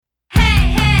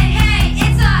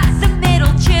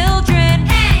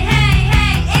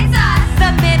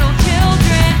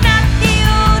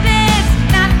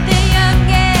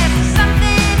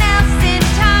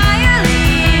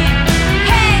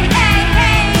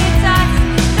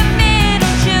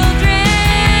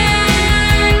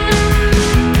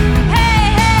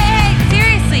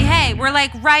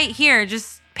right here.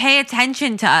 Just pay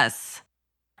attention to us.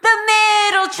 The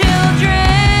middle children.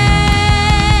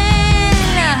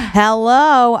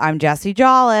 Hello, I'm Jessie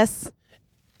Jollis.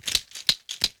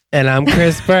 And I'm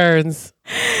Chris Burns.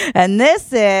 And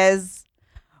this is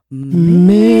Middle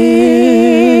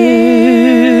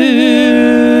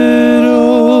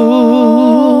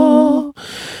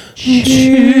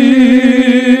Children.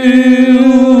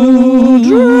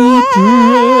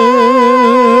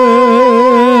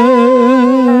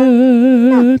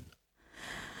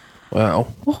 Wow.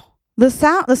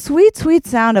 the sweet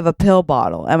sound of a pill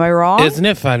bottle. Am I wrong? Isn't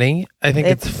it funny? I think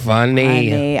it's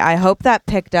funny. I hope that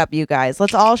picked up, you guys.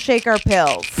 Let's all shake our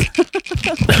pills.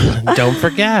 Don't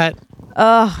forget.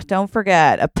 Don't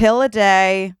forget. A pill a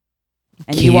day,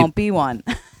 and you won't be one.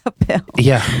 A pill.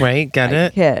 Yeah, right? Get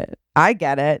it? I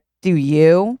get it. Do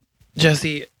you?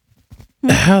 Jessie,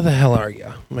 how the hell are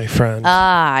you, my friend?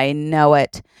 I know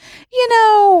it.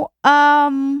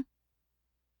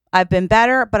 I've been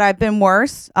better, but I've been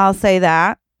worse. I'll say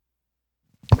that.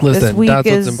 Listen, that's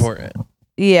what's important.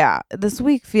 Yeah, this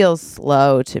week feels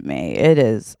slow to me. It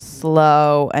is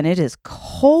slow, and it is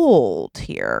cold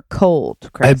here. Cold,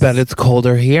 Chris. I bet it's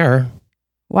colder here.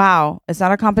 Wow, it's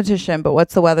not a competition, but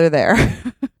what's the weather there?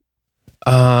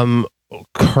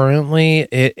 Currently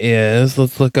it is.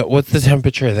 Let's look at what's the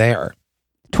temperature there.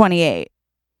 28. It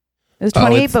was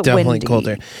 28, it's but definitely windy.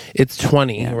 colder. It's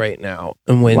 20 right now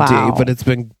and windy, but it's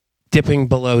been dipping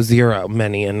below zero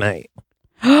many a night.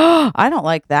 I don't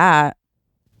like that.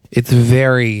 It's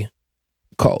very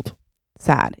cold.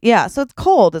 Sad. Yeah, so it's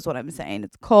cold is what I'm saying.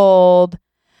 It's cold,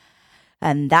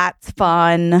 and that's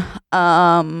fun.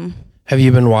 Have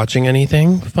you been watching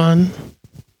anything fun?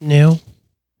 New?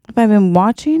 Have I been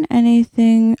watching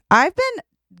anything?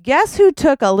 Guess who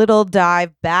took a little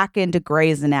dive back into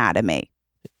Grey's Anatomy?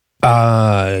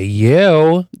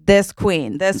 You. This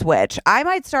queen, this witch. I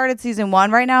might start at season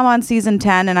 1. Right now I'm on season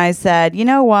 10, and I said, you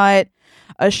know what?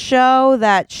 A show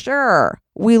that, sure,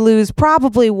 we lose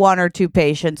probably 1 or 2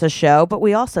 patients a show, but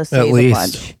we also save a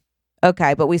bunch.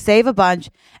 Okay, but we save a bunch,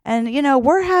 and,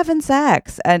 we're having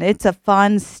sex, and it's a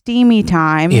fun, steamy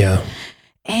time. Yeah.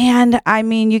 And, I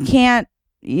mean, you can't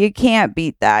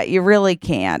beat that. You really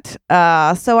can't.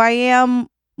 So I am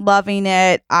loving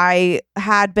it. I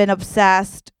had been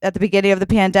obsessed at the beginning of the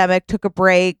pandemic, took a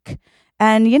break.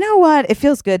 And you know what? It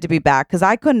feels good to be back because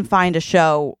I couldn't find a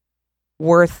show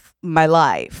worth my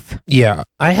life. Yeah.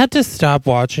 I had to stop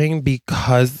watching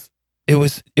because it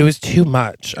was too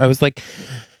much. I was like,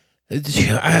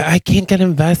 I can't get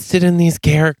invested in these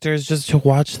characters just to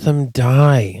watch them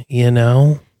die,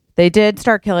 They did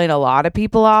start killing a lot of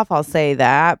people off, I'll say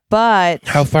that. But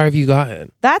how far have you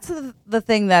gotten? That's the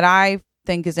thing that I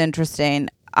think is interesting.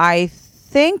 I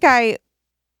think I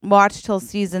watched till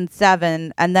season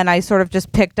 7, and then I sort of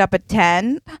just picked up at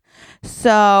 10.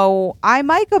 So I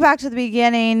might go back to the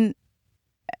beginning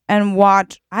and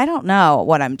watch. I don't know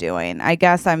what I'm doing. I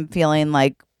guess I'm feeling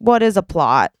like, what is a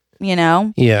plot,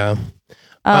 Yeah.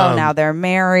 Now they're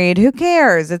married. Who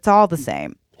cares? It's all the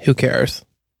same. Who cares?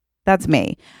 That's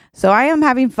me. So I am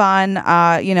having fun.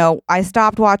 I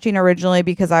stopped watching originally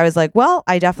because I was like, well,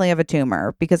 I definitely have a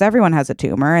tumor because everyone has a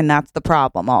tumor. And that's the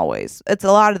problem always. It's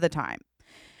a lot of the time,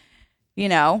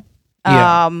 Yeah.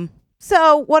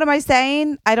 So what am I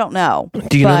saying? I don't know.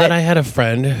 Do you know that I had a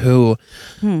friend who,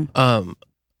 a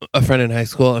friend in high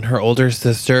school, and her older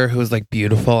sister who was like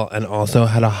beautiful and also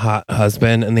had a hot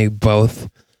husband, and they both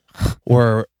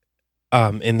were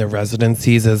in the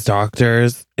residencies as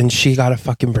doctors, and she got a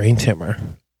fucking brain tumor.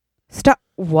 Stop.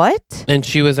 What? And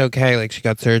she was okay. Like, she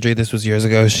got surgery. This was years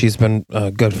ago. She's been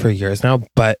good for years now.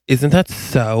 But isn't that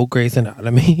so Grey's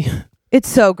Anatomy? It's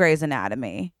so Grey's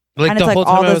Anatomy. Like, and the it's whole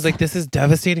like time I was like, this is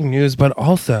devastating news, but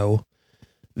also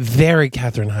very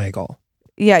Katherine Heigl.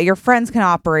 Yeah, your friends can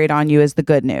operate on you is the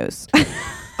good news.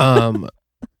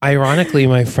 Ironically,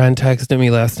 my friend texted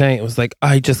me last night. It was like,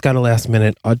 I just got a last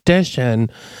minute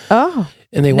audition. Oh.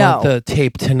 And they want the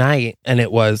tape tonight. And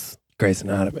it was Grey's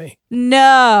Anatomy.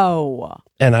 No.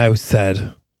 And I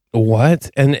said, what?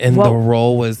 And the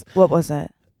role was... What was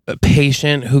it? A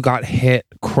patient who got hit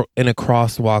in a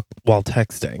crosswalk while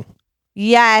texting.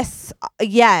 Yes.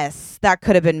 That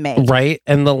could have been me. Right?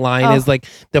 And the line is like...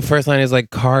 The first line is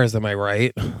like, cars, am I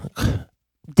right?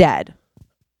 Dead.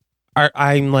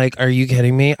 I'm like, are you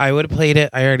kidding me? I would have played it.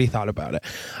 I already thought about it.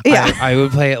 Yeah. I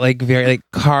would play it like very like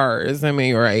cars. Am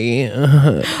I right?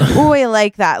 Oh, I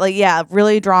like that. Like, yeah,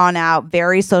 really drawn out,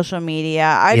 very social media.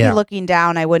 I'd be looking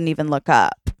down. I wouldn't even look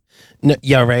up. No,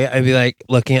 yeah, right. I'd be like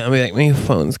looking at. I'd be like, my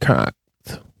phone's cracked.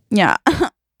 Yeah.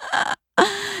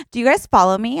 Do you guys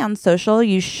follow me on social?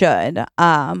 You should.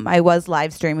 I was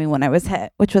live streaming when I was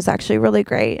hit, which was actually really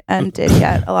great and did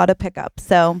get a lot of pickups.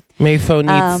 So My phone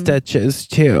needs stitches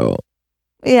too.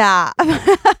 yeah.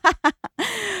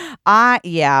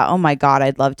 Oh my God,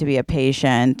 I'd love to be a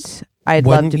patient. I'd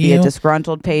love to be a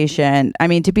disgruntled patient. I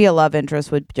mean, to be a love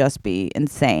interest would just be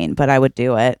insane, but I would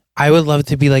do it. I would love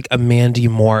to be like a Mandy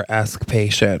Moore-esque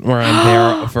patient where I'm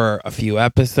there for a few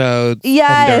episodes.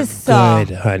 Yes. And they're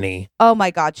good, honey. Oh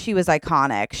my God, she was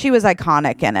iconic. She was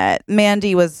iconic in it.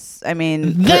 Mandy was, I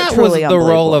mean, that was the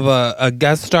role of a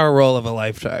guest star role of a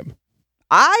lifetime.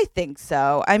 I think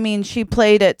so. I mean, she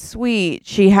played it sweet.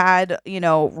 She had,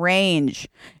 range.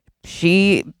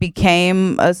 She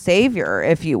became a savior,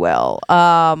 if you will.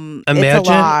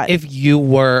 Imagine if you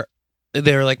were,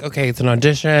 they're like, okay, it's an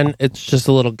audition. It's just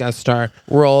a little guest star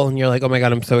role. And you're like, oh my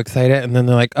God, I'm so excited. And then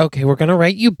they're like, okay, we're going to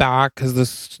write you back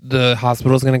because the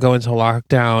hospital's going to go into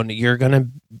lockdown. You're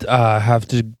going to have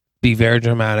to be very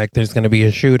dramatic. There's going to be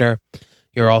a shooter.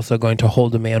 You're also going to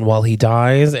hold a man while he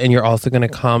dies. And you're also going to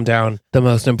calm down the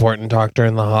most important doctor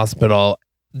in the hospital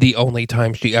the only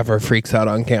time she ever freaks out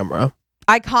on camera.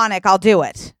 Iconic. I'll do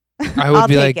it. I would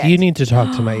be like, you need to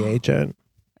talk to my agent.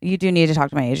 You do need to talk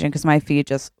to my agent because my feed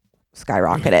just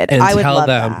skyrocketed. And I would tell love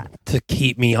them that. to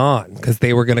keep me on because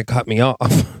they were going to cut me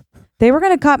off. They were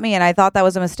going to cut me, and I thought that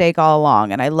was a mistake all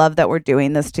along. And I love that we're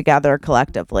doing this together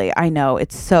collectively. I know.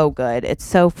 It's so good. It's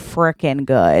so freaking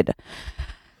good.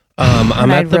 I'm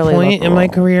at the point in my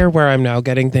career where I'm now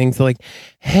getting things like,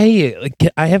 hey,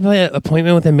 I have an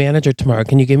appointment with a manager tomorrow.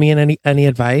 Can you give me any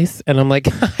advice? And I'm like,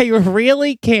 I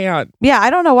really can't. Yeah, I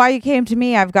don't know why you came to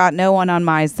me. I've got no one on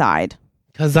my side.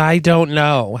 Because I don't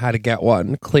know how to get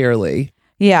one, clearly.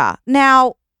 Yeah.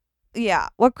 Now,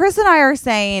 what Chris and I are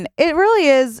saying, it really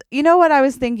is, you know what I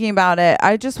was thinking about it?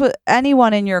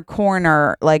 Anyone in your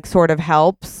corner, sort of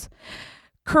helps.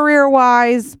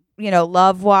 Career-wise,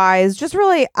 love-wise, just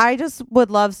really, I just would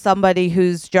love somebody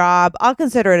whose job, I'll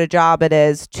consider it a job it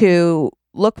is, to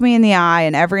look me in the eye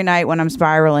and every night when I'm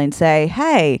spiraling say,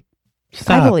 hey,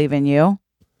 stop. I believe in you.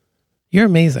 You're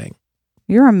amazing.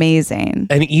 You're amazing.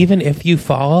 And even if you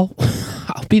fall,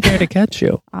 I'll be there to catch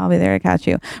you. I'll be there to catch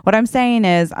you. What I'm saying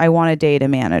is I want to date a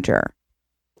manager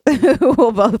who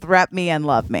will both rep me and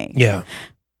love me. Yeah.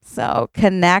 So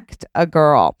connect a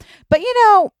girl. But,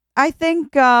 I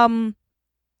think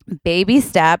baby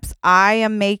steps. I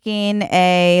am making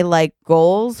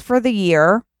goals for the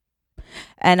year.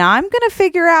 And I'm going to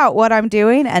figure out what I'm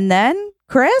doing. And then,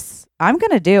 Chris, I'm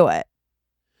going to do it.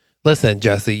 Listen,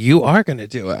 Jesse, you are going to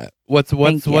do it. What's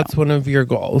one of your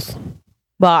goals?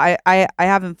 Well, I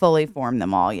haven't fully formed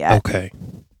them all yet. Okay.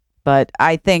 But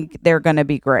I think they're going to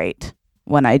be great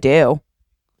when I do.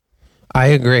 I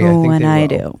agree. I think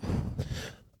do.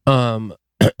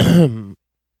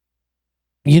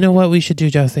 You know what we should do,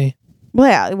 Jesse? Well,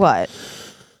 yeah, what?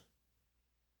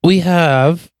 We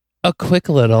have a quick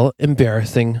little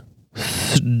embarrassing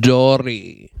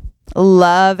story.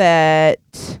 Love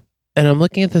it. And I'm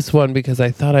looking at this one because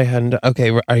I thought I hadn't.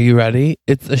 Okay, are you ready?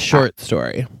 It's a short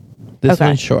story. This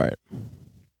one's short.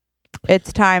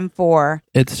 It's time for.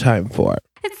 It's the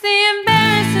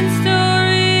embarrassing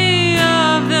story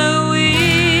of the week.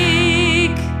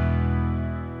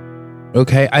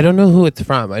 Okay, I don't know who it's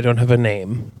from. I don't have a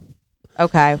name.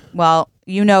 Okay, well,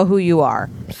 you know who you are.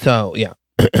 So, yeah.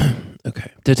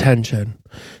 Okay. Detention.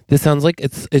 This sounds like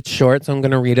it's short, so I'm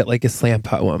going to read it like a slam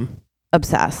poem.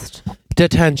 Obsessed.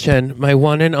 Detention, my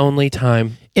one and only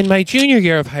time. In my junior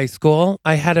year of high school,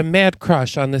 I had a mad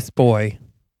crush on this boy.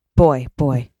 Boy.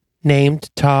 Named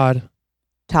Todd.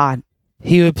 Todd.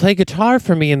 He would play guitar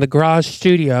for me in the garage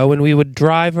studio, and we would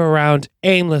drive around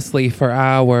aimlessly for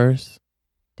hours.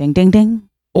 Ding, ding, ding.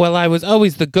 Well, I was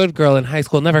always the good girl in high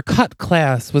school, never cut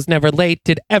class, was never late,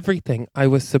 did everything I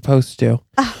was supposed to.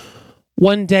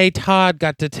 One day, Todd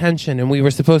got detention, and we were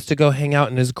supposed to go hang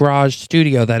out in his garage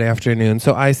studio that afternoon.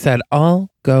 So I said, I'll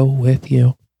go with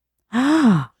you.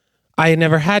 I had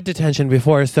never had detention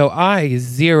before, so I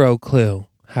zero clue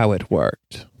how it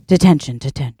worked. Detention.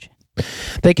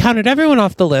 They counted everyone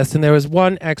off the list, and there was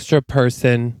one extra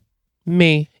person,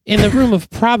 me. In the room of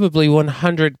probably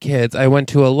 100 kids, I went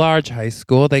to a large high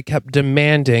school. They kept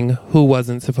demanding who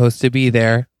wasn't supposed to be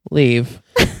there leave.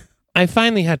 I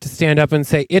finally had to stand up and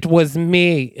say, it was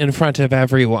me in front of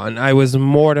everyone. I was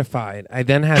mortified. I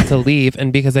then had to leave,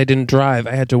 and because I didn't drive,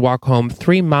 I had to walk home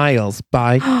 3 miles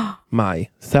by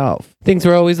myself. Things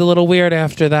were always a little weird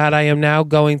after that. I am now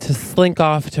going to slink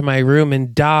off to my room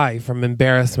and die from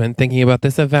embarrassment thinking about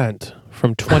this event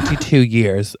from 22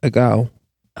 years ago.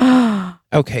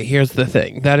 Okay, here's the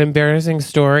thing. That embarrassing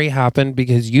story happened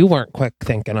because you weren't quick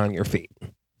thinking on your feet.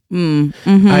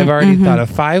 I've already thought of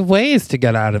 5 ways to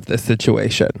get out of this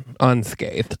situation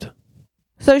unscathed.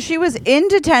 So she was in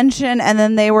detention, and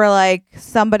then they were like,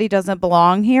 somebody doesn't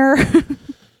belong here.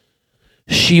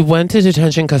 She went to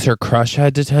detention because her crush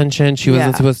had detention. She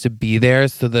wasn't supposed to be there.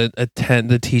 So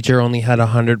the teacher only had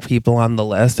 100 people on the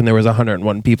list, and there was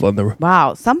 101 people in the room.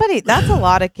 Wow. That's a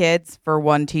lot of kids for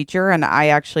one teacher, and I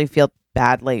actually feel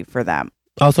badly for them.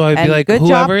 Also, I'd be like, good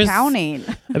job counting.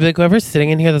 I'd be like, whoever's sitting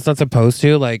in here that's not supposed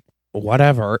to, like,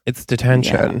 whatever. It's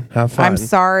detention. Yeah. Have fun. I'm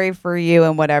sorry for you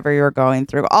and whatever you're going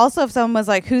through. Also, if someone was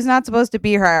like, who's not supposed to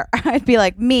be here? I'd be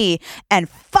like, me, and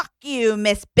fuck you,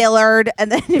 Miss Billard.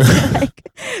 And then you'd be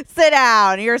like, sit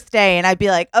down, you're staying. I'd be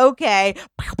like, okay.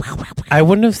 I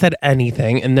wouldn't have said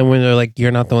anything. And then when they're like,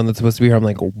 you're not the one that's supposed to be here, I'm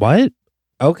like, what?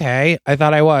 Okay. I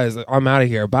thought I was. I'm out of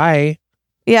here. Bye.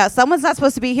 Yeah, someone's not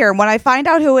supposed to be here. And when I find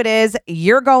out who it is,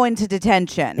 you're going to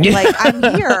detention. Yeah. Like, I'm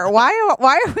here. Why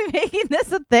are we making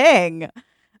this a thing?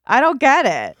 I don't get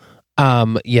it.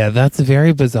 Yeah, that's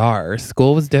very bizarre.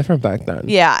 School was different back then.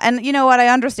 Yeah, and you know what? I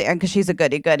understand because she's a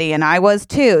goody-goody, and I was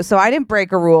too. So I didn't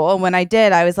break a rule. And when I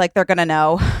did, I was like, they're going to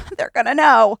know. They're going to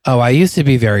know. Oh, I used to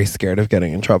be very scared of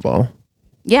getting in trouble.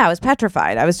 Yeah, I was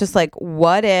petrified. I was just like,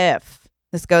 what if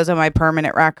this goes on my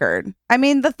permanent record? I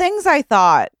mean, the things I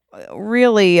thought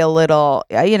really a little,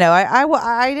 you know,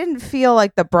 I didn't feel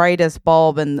like the brightest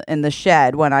bulb in the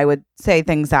shed when I would say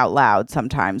things out loud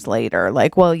sometimes later.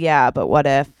 Like, well, yeah, but what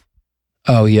if?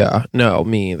 Oh, yeah. No,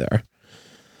 me either.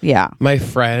 Yeah. My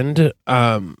friend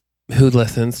who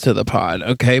listens to the pod,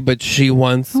 okay, but she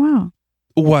once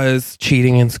was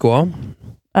cheating in school.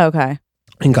 Okay.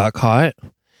 And got caught.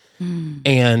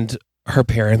 And her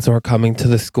parents were coming to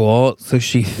the school, so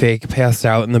she fake passed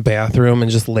out in the bathroom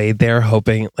and just laid there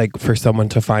hoping like for someone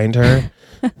to find her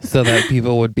so that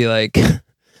people would be like,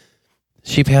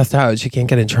 she passed out, she can't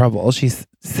get in trouble, she's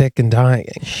sick and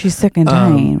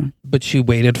dying. But she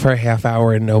waited for a half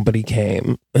hour and nobody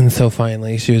came, and so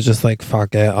finally she was just like,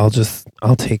 fuck it, I'll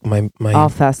take my I'll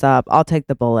fess up, I'll take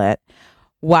the bullet.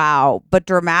 Wow. But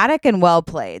dramatic and well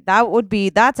played.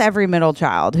 That's every middle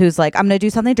child who's like, I'm going to do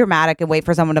something dramatic and wait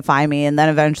for someone to find me. And then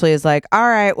eventually is like, all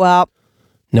right, well,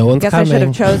 no one's guess coming. I should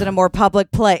have chosen a more public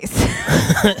place.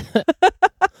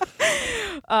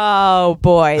 Oh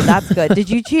boy, that's good.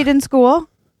 Did you cheat in school?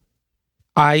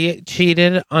 I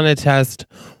cheated on a test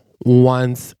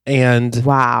once, and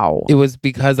wow, it was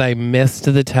because I missed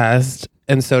the test,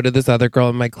 and so did this other girl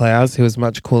in my class who was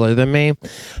much cooler than me.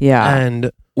 Yeah. And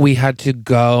we had to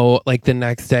go, like, the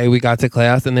next day we got to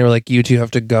class and they were like, you two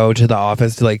have to go to the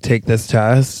office to like take this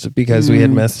test because we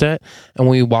had missed it. And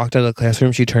when we walked out of the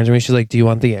classroom, she turned to me, she's like, do you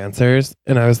want the answers?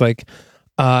 And I was like,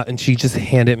 and she just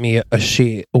handed me a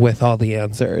sheet with all the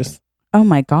answers. Oh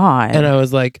my God. And I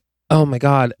was like, oh my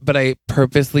God. But I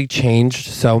purposely changed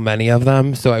so many of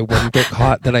them so I wouldn't get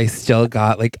caught that I still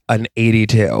got like an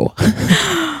 82.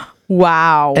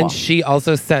 Wow. And she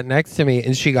also sat next to me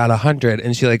and she got 100,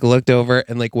 and she like looked over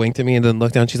and like winked at me and then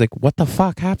looked down. She's like, what the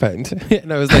fuck happened?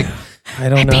 And I was like, I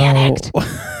don't know.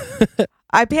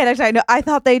 I panicked. I know. I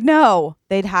thought they'd know.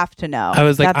 They'd have to know. I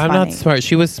was like, That's I'm funny. not smart.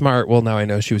 She was smart. Well, now I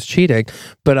know she was cheating.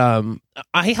 But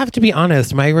I have to be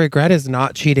honest. My regret is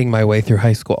not cheating my way through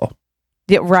high school.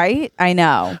 Yeah, right? I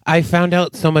know. I found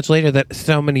out so much later that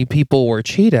so many people were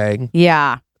cheating.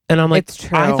 Yeah. And I'm like, it's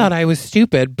true. I thought I was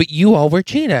stupid, but you all were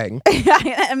cheating.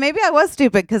 Maybe I was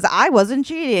stupid because I wasn't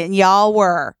cheating. Y'all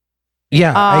were.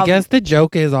 Yeah, I guess the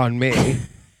joke is on me.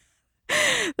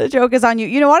 The joke is on you.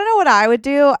 You know, want to know what I would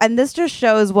do? And this just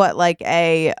shows what like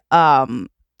a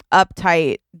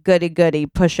uptight goody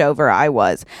pushover I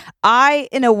was. I,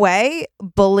 in a way,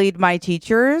 bullied my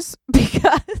teachers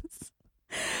because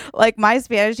like my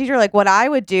Spanish teacher, like what I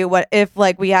would do, what if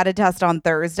like we had a test on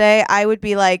Thursday, I would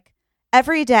be like,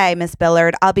 every day, Miss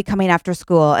Billard, I'll be coming after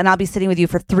school and I'll be sitting with you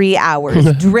for 3 hours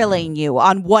drilling you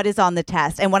on what is on the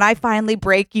test. And when I finally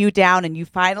break you down and you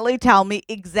finally tell me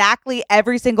exactly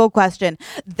every single question,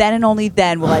 then and only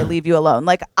then will I leave you alone.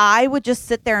 Like I would just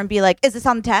sit there and be like, is this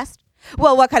on the test?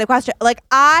 Well, what kind of question? Like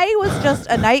I was just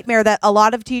a nightmare that a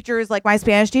lot of teachers, like my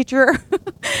Spanish teacher,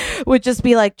 would just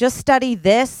be like, just study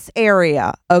this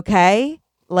area, okay?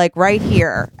 Like right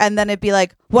here. And then it'd be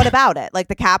like, what about it? Like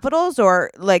the capitals or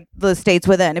like the states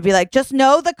within? It'd be like, just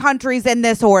know the countries in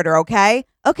this order, okay?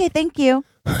 Okay, thank you.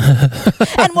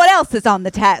 And what else is on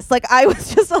the test? Like I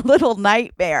was just a little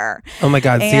nightmare. Oh my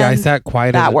God. See, I sat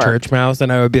quiet as a worked. church mouse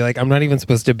and I would be like, I'm not even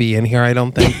supposed to be in here. I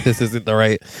don't think this isn't the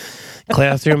right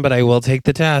classroom, but I will take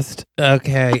the test.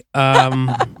 Okay.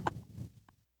 Okay.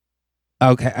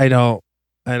 I don't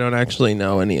actually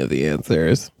know any of the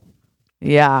answers.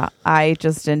 Yeah, I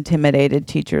just intimidated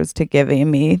teachers to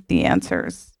giving me the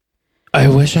answers. I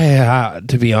wish I had,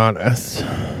 to be honest.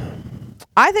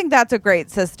 I think that's a great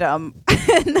system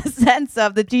in the sense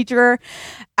of the teacher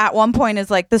at one point is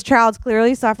like, this child's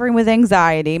clearly suffering with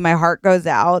anxiety. My heart goes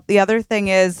out. The other thing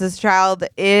is this child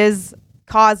is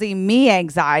causing me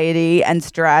anxiety and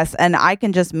stress, and I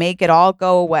can just make it all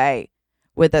go away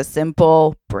with a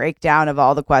simple breakdown of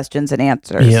all the questions and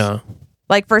answers. Yeah.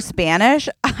 Like for Spanish,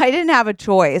 I didn't have a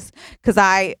choice because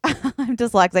I'm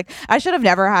dyslexic. I should have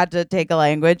never had to take a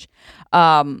language.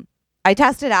 I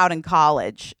tested out in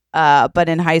college, but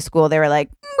in high school, they were like,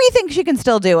 we think she can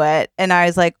still do it. And I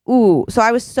was like, ooh. So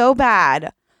I was so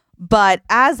bad. But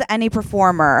as any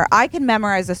performer, I can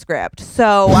memorize a script.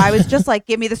 So I was just like,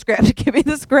 give me the script, give me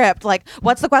the script. Like,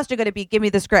 what's the question going to be? Give me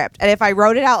the script. And if I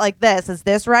wrote it out like this, is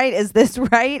this right? Is this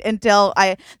right? Until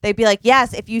they'd be like,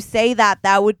 yes, if you say that,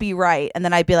 that would be right. And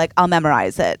then I'd be like, I'll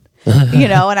memorize it,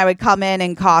 and I would come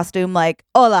in costume like,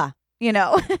 hola,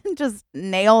 just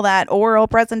nail that oral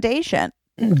presentation.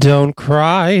 Don't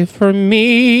cry for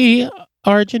me,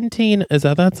 Argentina. Is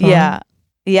that song? Yeah.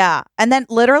 Yeah. And then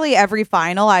literally every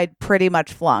final I'd pretty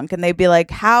much flunk, and they'd be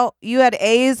like, how you had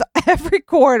A's every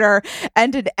quarter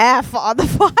and an F on the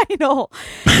final.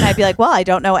 And I'd be like, well, I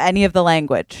don't know any of the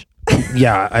language.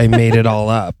 Yeah, I made it all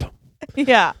up.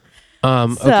 Yeah.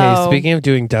 Okay, speaking of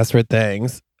doing desperate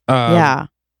things, yeah,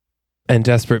 and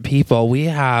desperate people, we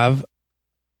have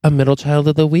a middle child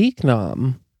of the week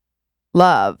nom.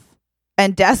 Love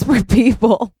and desperate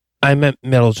people. I meant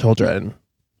middle children.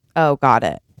 Oh, got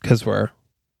it. Because we're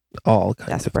all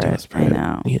kinds of desperate. I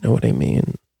know. You know what I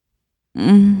mean?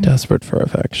 Desperate for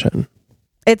affection.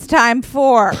 It's time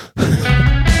for The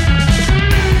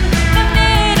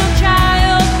middle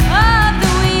child of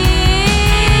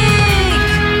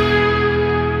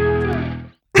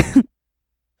the week.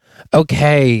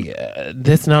 Okay,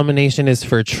 this nomination is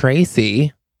for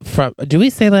Tracy. Do we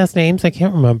say last names? I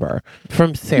can't remember.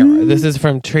 From Sarah. This is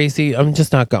from Tracy. I'm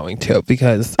just not going to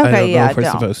because I don't know if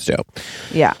we're supposed to.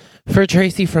 Yeah. For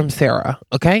Tracy from Sarah.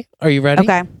 Okay? Are you ready?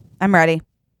 Okay. I'm ready.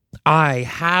 I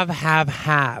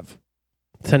have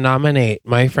to nominate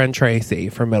my friend Tracy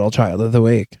for Middle Child of the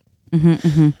Week.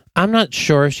 I'm not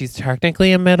sure if she's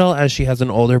technically a middle, as she has an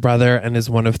older brother and is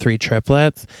one of 3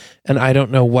 triplets, and I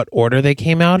don't know what order they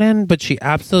came out in, but she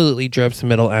absolutely drips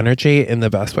middle energy in the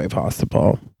best way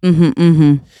possible.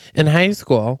 In high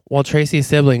school, while Tracy's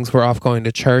siblings were off going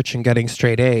to church and getting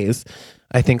straight A's,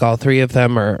 I think all 3 of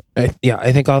them are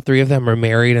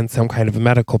married and some kind of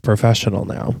medical professional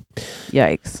now.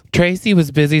 Yikes. Tracy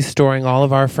was busy storing all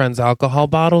of our friends' alcohol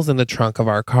bottles in the trunk of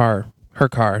her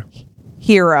car.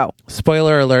 Hero.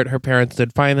 Spoiler alert, her parents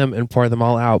did find them and pour them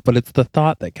all out, but it's the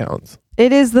thought that counts.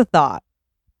 It is the thought.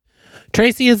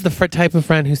 Tracy is the type of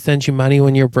friend who sends you money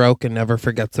when you're broke and never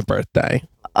forgets a birthday.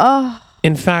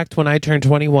 In fact, when I turned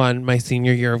 21, my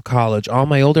senior year of college, all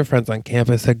my older friends on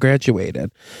campus had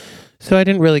graduated. So I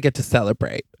didn't really get to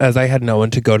celebrate, as I had no one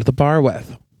to go to the bar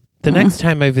with. The next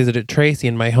time I visited Tracy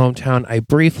in my hometown, I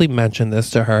briefly mentioned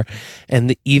this to her, and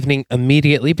the evening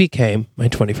immediately became my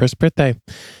 21st birthday.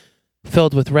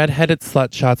 Filled with red-headed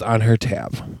slut shots on her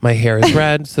tab. My hair is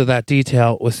red, so that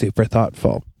detail was super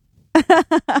thoughtful.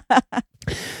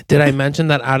 Did I mention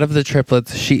that out of the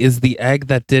triplets, she is the egg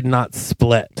that did not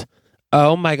split?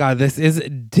 Oh my God, this is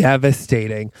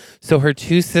devastating. So her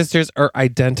 2 sisters are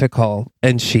identical,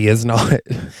 and she is not.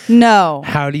 No.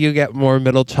 How do you get more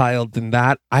middle child than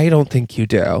that? I don't think you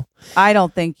do. I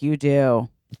don't think you do.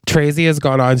 Tracy has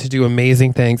gone on to do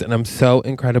amazing things, and I'm so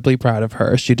incredibly proud of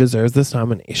her. She deserves this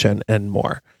nomination and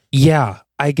more. Yeah,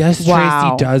 I guess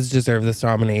Tracy does deserve this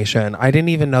nomination. I didn't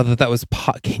even know that was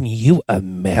Can you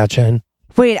imagine?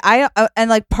 Wait, and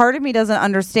like part of me doesn't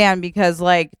understand because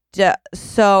like,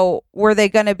 so were they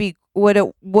going to be, would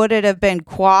it have been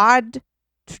quad?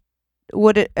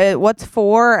 Would it, what's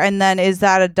 4? And then is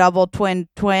that a double twin?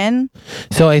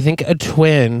 So I think a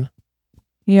twin.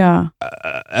 Yeah.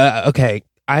 Okay.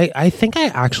 I think I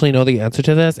actually know the answer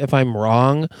to this. If I'm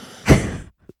wrong,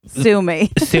 sue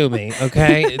me. Sue me,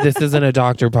 okay? This isn't a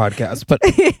doctor podcast, but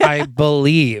yeah. I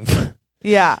believe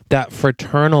that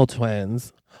fraternal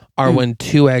twins are when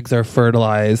 2 eggs are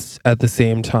fertilized at the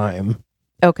same time.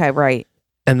 Okay, right.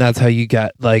 And that's how you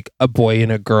get like a boy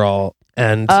and a girl,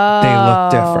 and they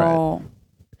look different.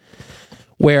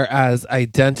 Whereas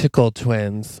identical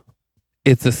twins,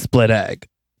 it's a split egg.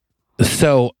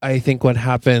 So I think what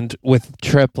happened with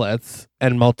triplets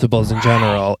and multiples in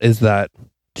general is that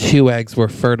 2 eggs were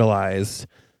fertilized,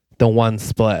 the 1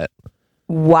 split.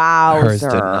 Wow. Hers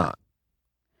did not.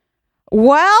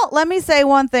 Well, let me say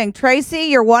one thing. Tracy,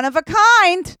 you're one of a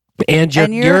kind. And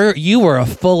you were a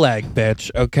full egg,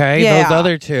 bitch, okay? Yeah. Those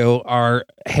other 2 are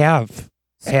half.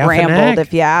 Half an Scrambled, egg?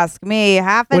 if you ask me.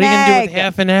 Half an What are you going to do egg. with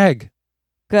half an egg?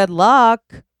 Good luck.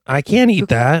 I can't eat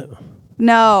that.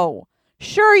 No.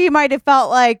 Sure, you might have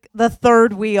felt like the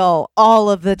third wheel all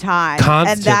of the time.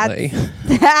 Constantly.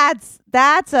 And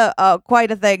that's a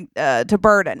quite a thing to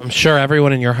burden. I'm sure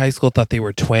everyone in your high school thought they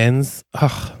were twins.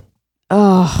 Ugh.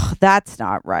 Oh, that's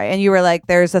not right. And you were like,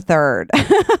 there's a third.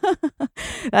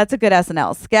 That's a good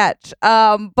SNL sketch.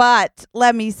 But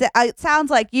let me say, it sounds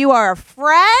like you are a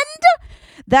friend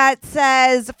that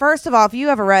says, first of all, if you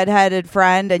have a redheaded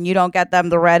friend and you don't get them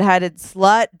the redheaded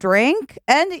slut drink,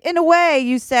 and in a way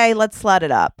you say, let's slut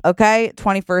it up. Okay.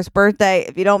 21st birthday.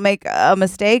 If you don't make a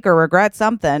mistake or regret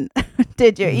something,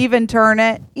 did you even turn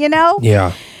it? You know?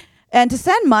 Yeah. And to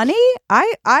send money,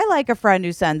 I like a friend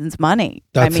who sends money.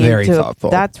 That's very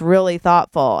thoughtful. That's really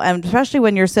thoughtful. And especially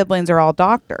when your siblings are all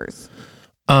doctors.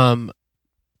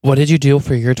 What did you do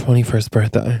for your 21st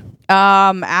birthday?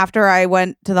 After I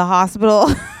went to the hospital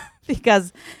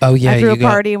because I threw a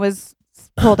party and was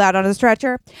pulled out on a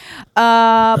stretcher.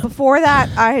 Before that,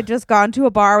 I had just gone to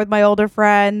a bar with my older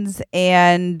friends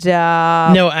and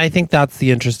No, I think that's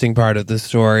the interesting part of the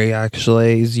story,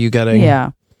 actually, is you getting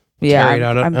carried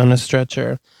out on a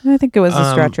stretcher. I think it was a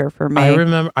stretcher for me. I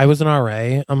remember I was an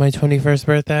RA on my 21st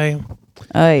birthday.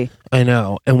 Oy. I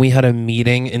know. And we had a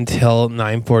meeting until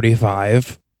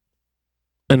 9:45.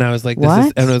 And I was like,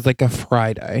 and it was like a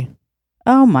Friday.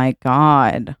 Oh my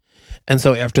God. And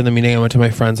so after the meeting, I went to my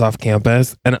friends off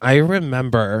campus. And I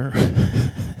remember,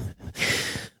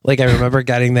 I remember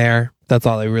getting there. That's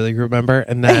all I really remember.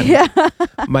 And then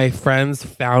my friends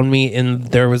found me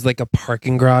there was like a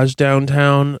parking garage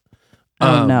downtown.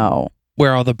 Oh no.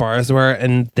 Where all the bars were.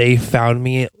 And they found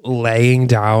me laying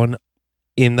down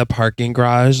in the parking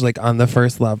garage, like on the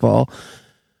first level,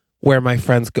 where my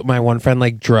one friend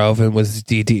like drove and was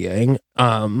DDing.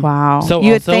 Wow. So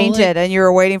you had fainted and you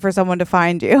were waiting for someone to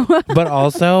find you. But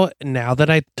also, now that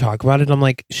I talk about it, I'm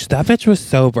like, that bitch was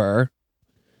sober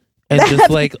and just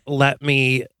like let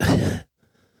me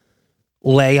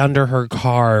lay under her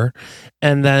car.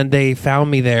 And then they found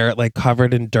me there like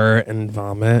covered in dirt and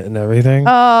vomit and everything.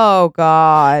 Oh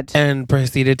God. And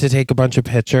proceeded to take a bunch of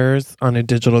pictures on a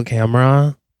digital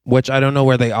camera, which I don't know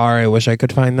where they are. I wish I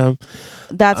could find them.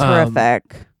 That's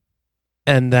horrific.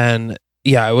 And then,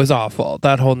 it was awful.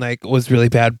 That whole night was really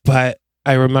bad. But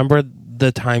I remember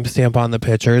the timestamp on the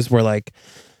pictures were like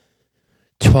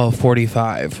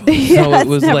 12:45. Yeah, so it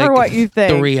was never like what you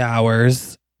think. 3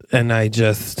 hours. And I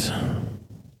just...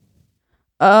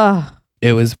 Ugh.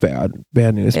 It was bad.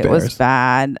 Bad news bears. It was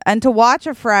bad. And to watch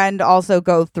a friend also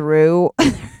go through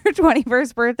their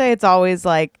 21st birthday, it's always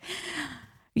like...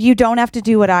 You don't have to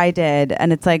do what I did.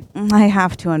 And it's like, I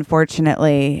have to,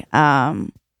 unfortunately.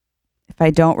 If I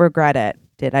don't regret it,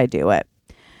 did I do it?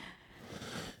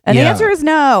 And the answer is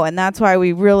no. And that's why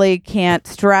we really can't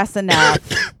stress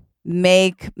enough.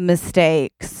 Make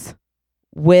mistakes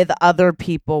with other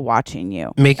people watching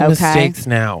you. Make mistakes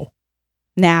now.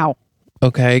 Now.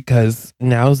 Okay, because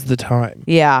now's the time.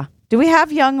 Yeah. Do we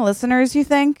have young listeners, you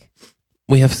think?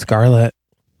 We have Scarlett.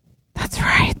 That's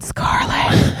right,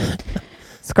 Scarlett.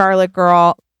 Scarlet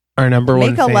girl, our number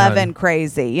one make fan. 11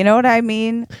 crazy. You know what I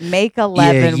mean? Make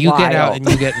 11 you wild. Get out and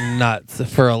you get nuts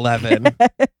for 11.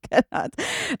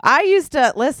 I used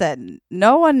to listen.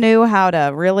 No one knew how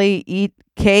to really eat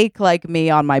cake like me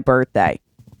on my birthday.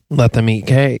 Let them eat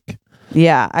cake.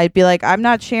 Yeah, I'd be like, I'm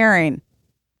not sharing.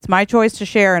 It's my choice to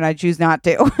share, and I choose not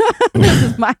to. This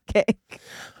is my cake.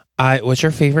 What's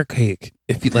your favorite cake?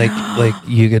 If you like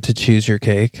you get to choose your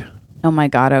cake. Oh my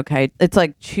God. Okay. It's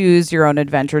like choose your own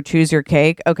adventure. Choose your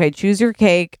cake. Okay. Choose your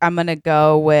cake. I'm going to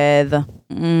go with,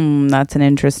 that's an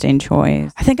interesting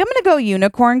choice. I think I'm going to go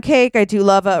unicorn cake. I do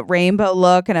love a rainbow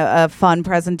look and a fun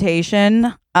presentation.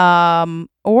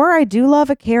 Or I do love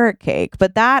a carrot cake,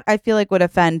 but that I feel like would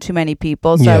offend too many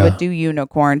people. So I would do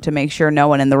unicorn to make sure no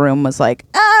one in the room was like,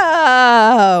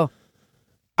 oh.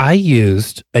 I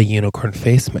used a unicorn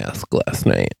face mask last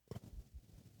night.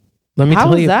 Let me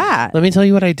tell you that? Let me tell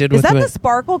you what I did with it. Is that the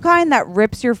sparkle kind that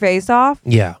rips your face off?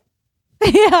 Yeah.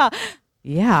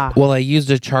 Yeah. Well, I used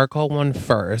a charcoal one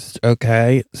first.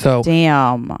 Okay. So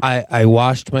damn. I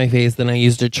washed my face, then I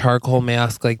used a charcoal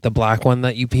mask, like the black one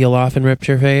that you peel off and rips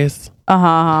your face.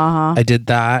 I did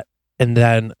that and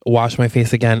then washed my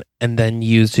face again and then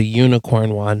used a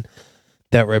unicorn one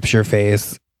that rips your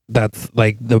face. That's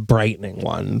like the brightening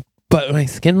one. But my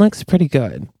skin looks pretty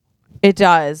good. It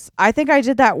does. I think I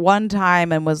did that one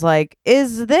time and was like,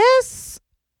 is this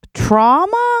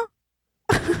trauma?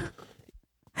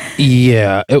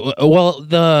 Yeah. Well,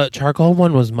 the charcoal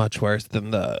one was much worse than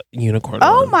the unicorn one.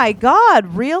 Oh my God.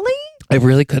 Really? I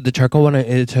really could. The charcoal one,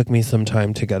 it took me some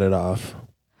time to get it off.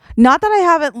 Not that I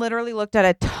haven't literally looked at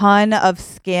a ton of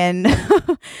skin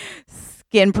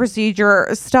procedure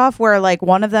stuff where like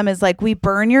one of them is like, we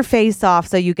burn your face off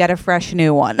so you get a fresh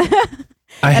new one.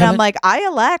 And I'm like, I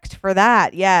elect for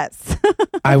that. Yes.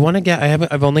 I've only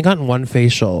gotten one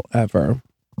facial ever.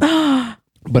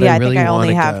 But yeah, I really think I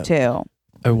only have get, two.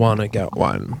 I want to get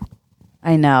one.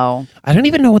 I know. I don't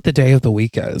even know what the day of the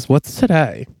week is. What's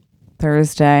today?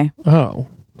 Thursday. Oh,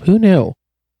 who knew?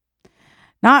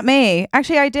 Not me.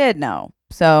 Actually, I did know.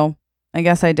 So I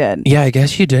guess I did. Yeah, I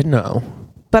guess you did know.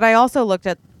 But I also looked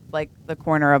at like the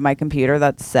corner of my computer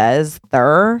that says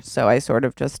Thur. So I sort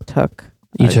of just took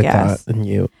You took that and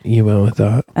you went with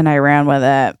that. And I ran with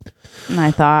it. And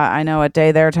I thought, I know what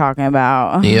day they're talking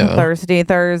about. Yeah. Thursday.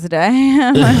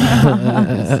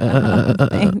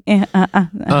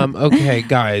 Okay,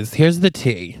 guys, here's the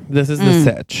tea. This is the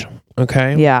sitch.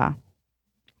 Okay? Yeah.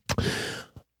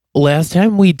 Last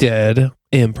time we did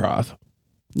improv.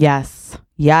 Yes.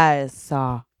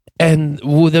 And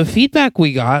the feedback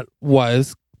we got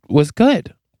was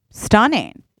good.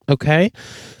 Stunning. Okay?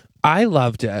 I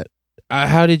loved it.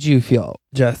 How did you feel,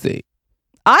 Jessie?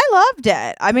 I loved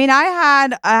it. I mean, I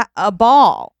had a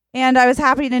ball, and I was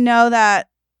happy to know that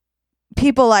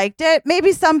people liked it.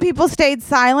 Maybe some people stayed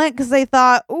silent because they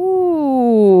thought,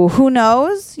 ooh, who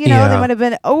knows? You know, they would have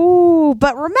been, ooh.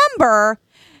 But remember,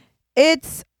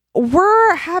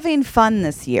 we're having fun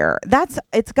this year.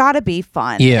 It's got to be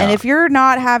fun. Yeah. And if you're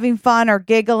not having fun or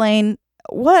giggling,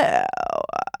 what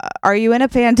are you in a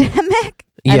pandemic?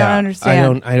 Yeah, I don't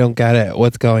understand. I don't get it.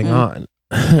 What's going on?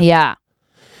 Yeah.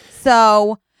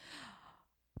 So,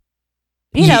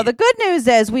 you know, the good news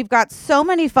is we've got so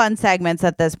many fun segments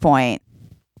at this point.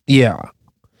 Yeah.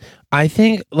 I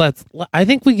think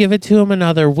we give it to them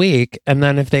another week, and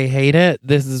then if they hate it,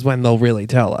 this is when they'll really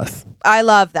tell us. I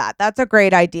love that. That's a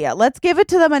great idea. Let's give it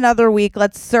to them another week.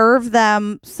 Let's serve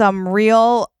them some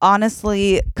real,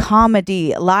 honestly,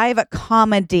 live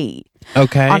comedy.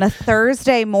 Okay. On a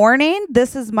Thursday morning.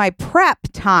 This is my prep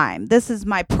time. This is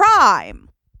my prime.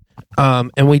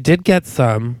 And we did get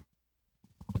some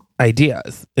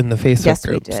ideas in the Facebook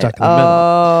group stuck in the middle.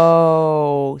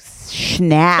 Oh,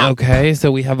 snap. Okay,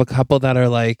 so we have a couple that are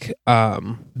like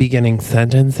beginning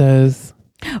sentences.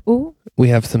 Ooh. We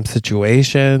have some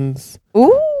situations.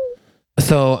 Ooh.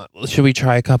 So should we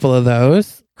try a couple of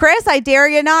those? Chris, I dare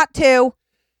you not to.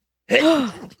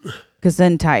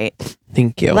 Gesundheit.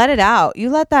 Thank you. Let it out.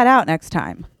 You let that out next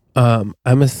time. I'm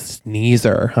a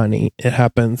sneezer, honey. It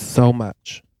happens so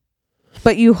much.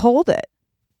 But you hold it.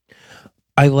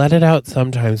 I let it out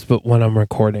sometimes, but when I'm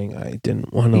recording, I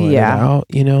didn't want to let it out,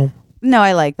 you know? No,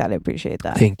 I like that. I appreciate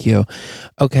that. Thank you.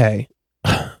 Okay.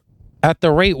 At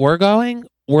the rate we're going,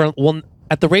 we'll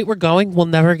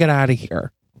never get out of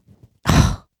here.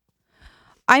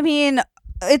 I mean,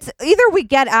 it's either we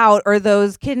get out or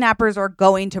those kidnappers are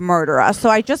going to murder us. So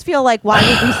I just feel like, why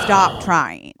would we stop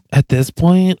trying? At this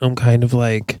point, I'm kind of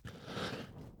like,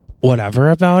 whatever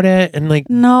about it. And like,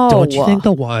 no. Don't you think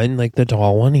the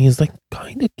doll one, he's like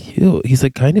kind of cute. He's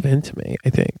like kind of into me, I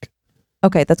think.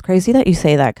 Okay, that's crazy that you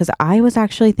say that, because I was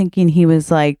actually thinking he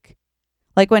was like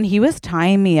when he was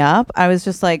tying me up, I was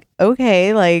just like,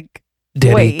 okay, like,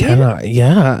 wait. Can I?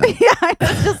 Yeah. Yeah, I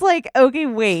was just like, okay,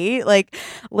 wait. Like,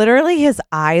 literally his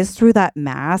eyes through that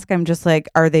mask, I'm just like,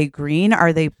 are they green?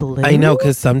 Are they blue? I know,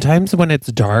 because sometimes when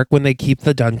it's dark, when they keep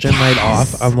the dungeon light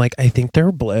off, I'm like, I think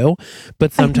they're blue.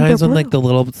 But sometimes when like the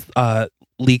little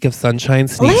leak of sunshine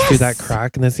sneaks through that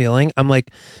crack in the ceiling, I'm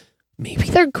like, maybe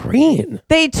they're green.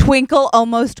 They twinkle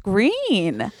almost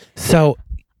green. So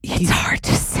it's hard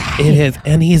to say. It is,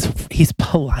 and he's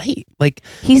polite. Like,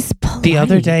 he's polite. The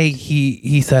other day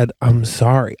he said, "I'm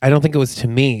sorry." I don't think it was to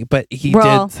me, but he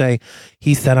did say,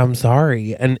 he said, "I'm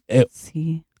sorry," and it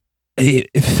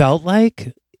felt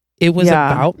like it was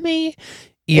about me,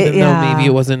 even though maybe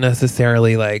it wasn't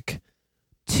necessarily like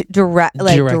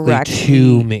directly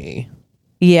to me.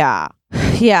 Yeah.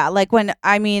 Yeah, like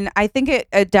I think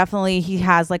it definitely, he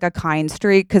has like a kind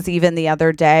streak, because even the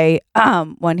other day,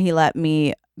 when he let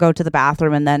me go to the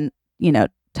bathroom and then,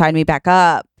 tied me back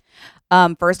up.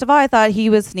 First of all, I thought he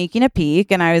was sneaking a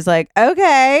peek, and I was like,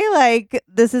 okay, like,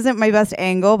 this isn't my best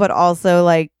angle, but also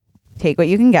like, take what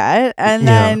you can get. And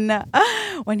then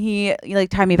when he like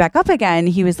tied me back up again,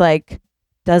 he was like,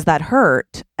 does that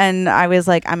hurt? And I was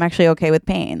like, I'm actually okay with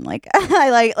pain. Like,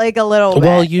 I like a little bit.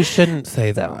 Well, you shouldn't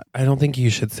say that. I don't think you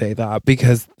should say that,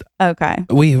 because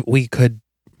we could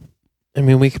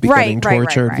be getting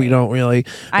tortured. Right. We don't really.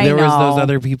 There was those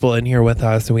other people in here with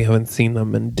us, and we haven't seen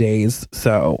them in days.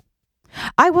 So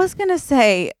I was gonna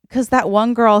say, because that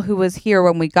one girl who was here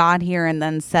when we got here and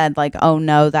then said like, oh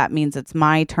no, that means it's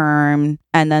my turn.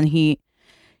 And then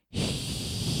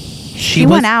She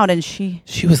went out and she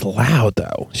was loud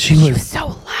though. She was so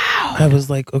loud. I was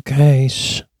like, okay,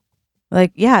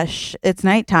 like, yeah, it's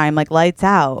nighttime, like lights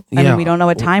out. I mean, we don't know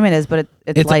what time it is, but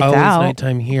it's lights always out.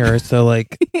 Nighttime here, so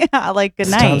like, yeah, like good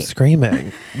stop night.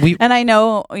 Screaming. And I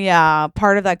know, yeah,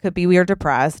 part of that could be we are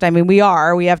depressed. I mean, we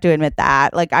have to admit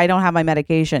that. Like, I don't have my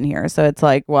medication here, so it's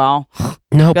like, well,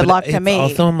 no, good luck to me.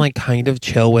 Also, I'm like kind of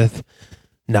chill with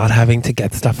not having to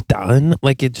get stuff done.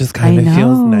 Like, it just kind of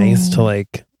feels nice to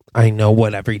like, I know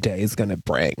what every day is gonna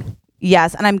bring.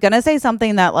 Yes, and I'm gonna say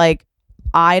something that like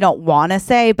I don't want to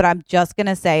say, but I'm just going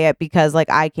to say it because like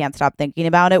I can't stop thinking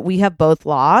about it. We have both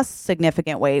lost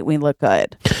significant weight. We look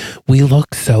good. We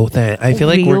look so thin. I feel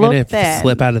like we're going to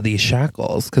slip out of these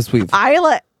shackles because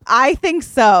I think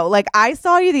so. Like I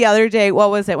saw you the other day.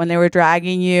 What was it when they were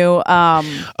dragging you?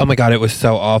 Oh my God, it was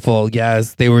so awful.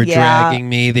 Yes, they were dragging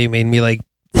me. They made me like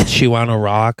chew on a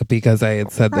rock because I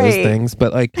had said those things.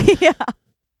 But like, yeah.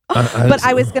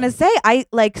 I was going to say, I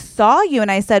like saw you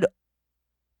and I said,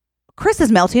 Chris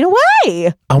is melting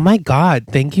away. Oh my God.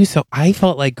 Thank you. So I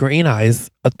felt like Green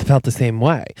Eyes felt the same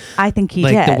way. I think he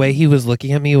did. Like the way he was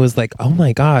looking at me was like, oh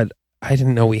my God, I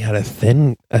didn't know we had a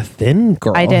thin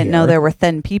girl. I didn't know there were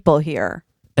thin people here.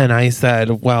 And I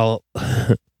said, well,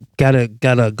 get a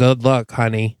good look,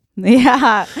 honey.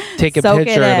 Yeah. Take a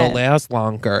picture. It'll last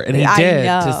longer. And he did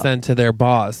to send to their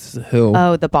boss who.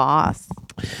 Oh, the boss.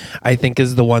 I think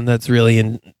is the one that's really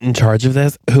in charge of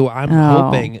this, who I'm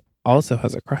hoping also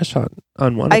has a crush on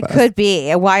one of us. I could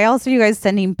be. Why else are you guys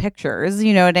sending pictures?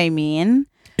 You know what I mean?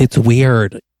 It's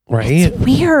weird, right? It's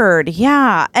weird,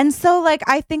 yeah. And so like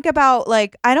I think about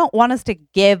like I don't want us to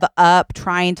give up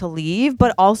trying to leave,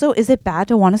 but also is it bad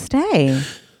to want to stay?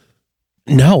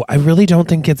 No, I really don't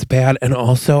think it's bad. And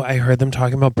also I heard them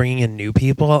talking about bringing in new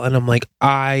people and I'm like,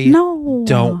 I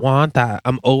don't want that.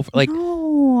 I'm over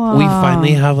we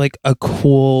finally have like a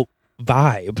cool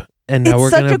vibe. And now we're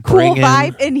going to bring in... It's such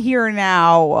a cool vibe in here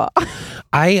now.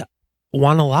 I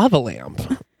want a lava lamp.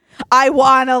 I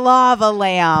want a lava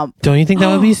lamp. Don't you think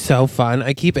that would be so fun?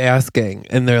 I keep asking.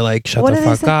 And they're like, shut the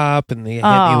fuck up. And they hit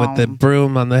me with the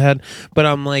broom on the head. But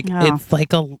I'm like,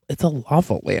 it's a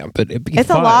lava lamp. It'd be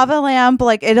fun. A lava lamp.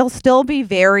 Like, it'll still be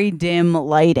very dim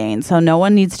lighting. So no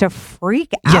one needs to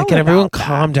freak out. Yeah, can everyone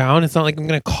calm down? It's not like I'm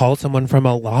going to call someone from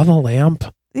a lava lamp.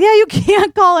 Yeah, you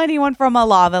can't call anyone from a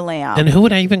lava lamp. And who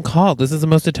would I even call? This is the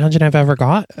most attention I've ever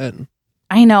gotten.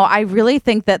 I know. I really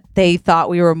think that they thought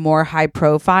we were more high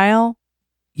profile.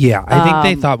 Yeah, I think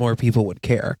they thought more people would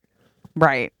care.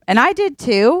 Right. And I did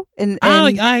too. And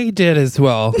I did as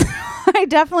well. I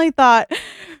definitely thought,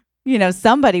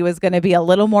 somebody was going to be a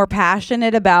little more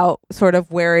passionate about sort of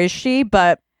where is she,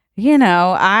 but you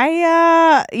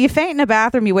faint in a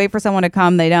bathroom, you wait for someone to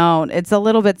come, they don't. It's a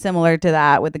little bit similar to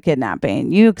that with the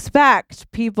kidnapping. You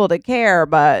expect people to care,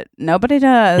 but nobody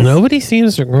does. Nobody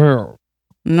seems to care.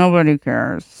 Nobody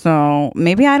cares. So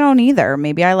maybe I don't either.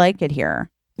 Maybe I like it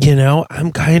here.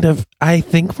 I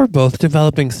think we're both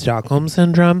developing Stockholm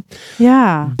syndrome.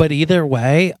 Yeah. But either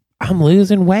way, I'm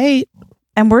losing weight.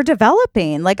 And we're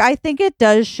developing. Like, I think it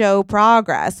does show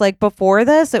progress. Like before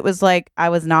this, it was like I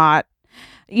was not,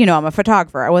 I'm a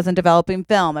photographer. I wasn't developing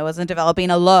film. I wasn't developing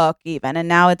a look even. And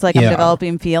now it's like I'm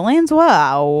developing feelings.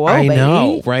 Wow. I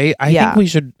know, right? I think we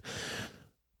should,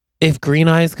 if Green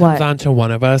Eyes comes onto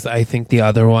one of us, I think the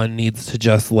other one needs to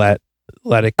just let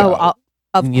it go. Oh,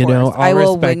 of course. I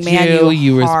will respect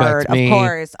you respect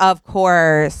me. Of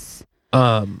course.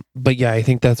 But yeah, I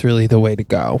think that's really the way to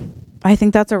go. I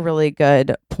think that's a really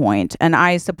good point. And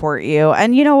I support you.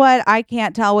 And you know what? I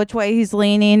can't tell which way he's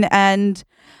leaning. And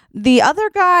the other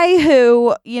guy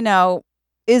who,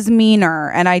 is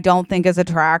meaner and I don't think is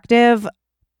attractive,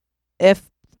 if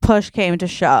push came to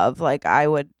shove, like I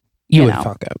would, you would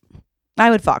fuck him. I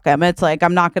would fuck him. It's like,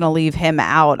 I'm not going to leave him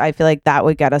out. I feel like that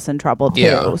would get us in trouble too.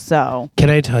 Yeah. So can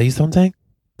I tell you something?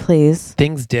 Please.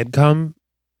 Things did come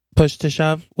push to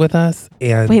shove with us.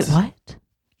 And wait, what?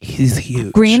 He's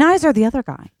huge. Green Eyes or the other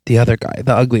guy? The other guy,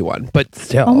 the ugly one, but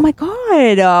still. Oh my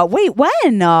God. Wait,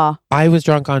 when? I was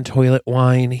drunk on toilet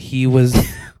wine. He was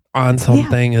on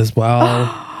something as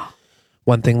well.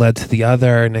 One thing led to the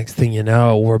other. Next thing you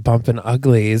know, we're bumping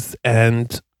uglies.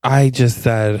 And I just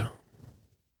said,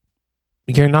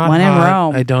 you're not when hot. in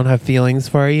Rome. I don't have feelings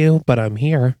for you, but I'm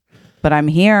here.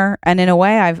 And in a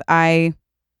way,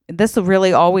 this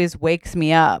really always wakes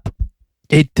me up.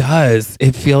 It does.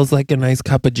 It feels like a nice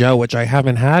cup of joe, which I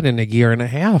haven't had in a year and a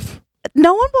half.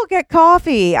 No one will get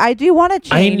coffee. I do want to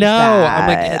change I know. that. I'm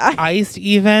like, it's iced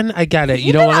even. I get it. You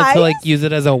Even don't want it to like iced? use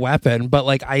it as a weapon, but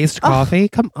like iced coffee?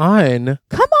 Come on.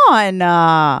 Come on.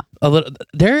 A little.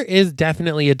 There is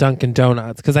definitely a Dunkin'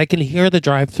 Donuts because I can hear the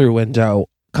drive-through window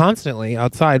constantly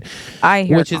outside, I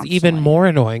hear which is even constantly. more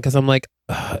annoying because I'm like,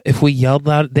 if we yelled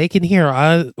loud, they can hear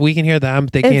us. We can hear them.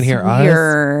 But they can't It's hear us.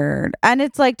 weird. And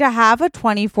it's like to have a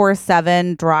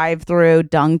 24/7 drive-through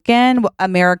Dunkin',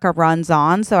 America runs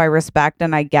on, so I respect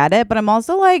and I get it, but I'm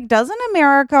also like, doesn't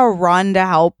America run to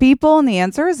help people? And the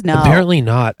answer is no. Apparently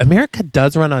not. America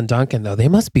does run on Dunkin' though. They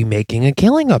must be making a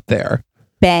killing up there.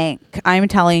 Bank. I'm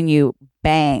telling you,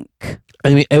 bank.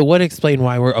 I mean, it would explain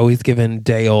why we're always given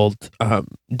day-old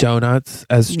donuts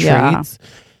as treats. Yeah.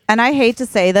 And I hate to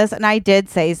say this, and I did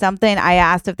say something. I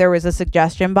asked if there was a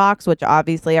suggestion box, which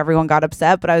obviously everyone got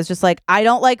upset, but I was just like, I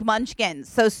don't like munchkins,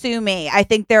 so sue me. I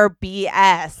think they're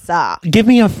BS. Give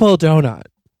me a full donut.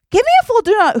 Give me a full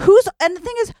donut. And the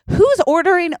thing is, who's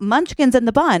ordering munchkins in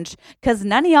the bunch? Because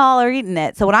none of y'all are eating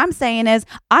it. So what I'm saying is,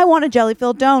 I want a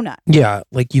jelly-filled donut. Yeah,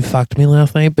 like you fucked me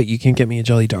last night, but you can't get me a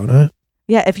jelly donut.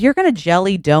 Yeah, if you're going to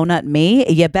jelly donut me,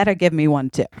 you better give me one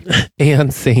too.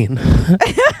 And scene.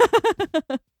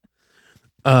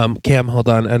 Cam, hold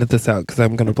on. Edit this out because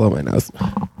I'm going to blow my nose.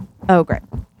 Oh, great.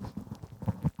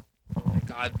 Oh my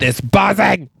God, this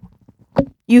buzzing.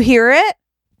 You hear it?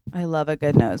 I love a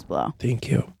good nose blow. Thank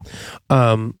you.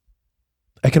 I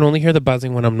can only hear the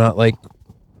buzzing when I'm not like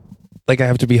I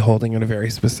have to be holding in a very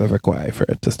specific way for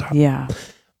it to stop. Yeah.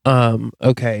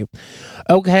 Okay.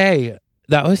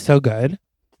 That was so good.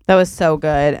 That was so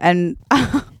good. And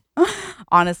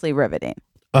honestly riveting.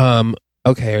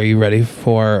 Okay, are you ready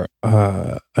for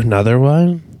another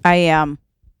one? I am.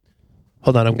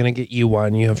 Hold on, I'm gonna get you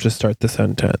one. You have to start the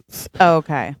sentence.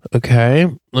 Okay. Okay,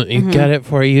 let me get it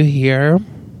for you here.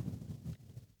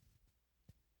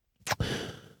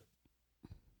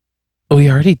 We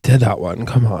already did that one.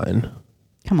 Come on.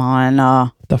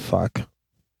 The fuck?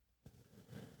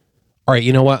 All right,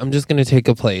 you know what? I'm just gonna take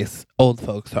a place. Old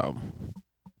folks home.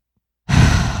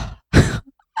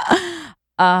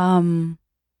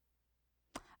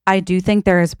 I do think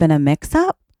there has been a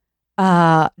mix-up.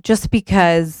 Just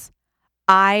because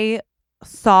I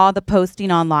saw the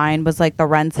posting online was like the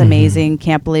rent's amazing.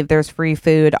 Can't believe there's free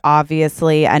food,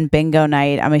 obviously, and bingo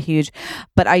night. I'm a huge,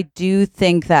 but I do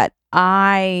think that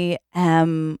I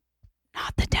am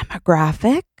not the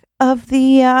demographic of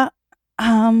the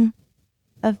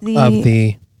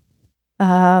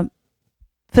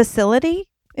facility,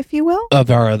 if you will, Of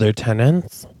our other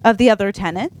tenants. of the other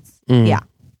tenants. Mm. Yeah.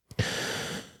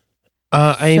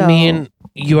 I So- mean,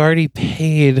 you already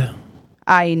paid.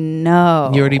 I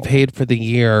know. You already paid for the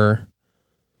year.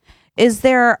 Is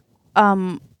there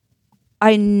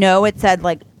I know it said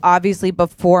like obviously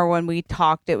before when we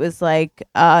talked it was like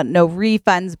no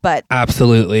refunds, but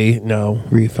Absolutely no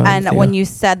refunds. and yeah. when you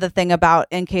said the thing about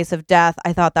in case of death,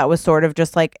 I thought that was sort of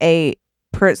just like a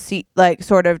like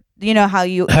sort of, you know how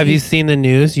you Have you seen the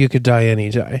news? You could die any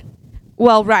day.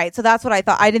 Well, right. So that's what I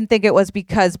thought. I didn't think it was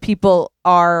because people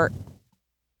are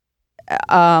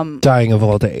Dying of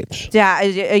old age.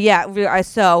 yeah.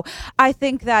 So I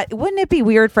think that wouldn't it be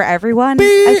weird for everyone?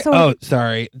 Oh,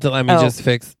 sorry. Let me just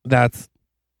fix. That's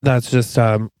just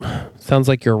sounds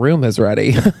like your room is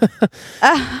ready.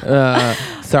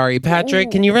 Sorry,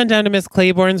 Patrick. Can you run down to Miss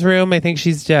Claiborne's room? I think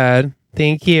she's dead.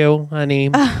 Thank you, honey.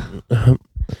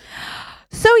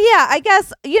 So yeah, I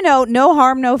guess, no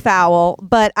harm, no foul,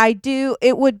 but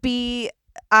it would be,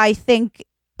 I think,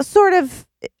 sort of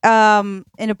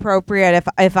inappropriate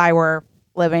if I were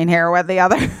living here with the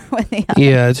other.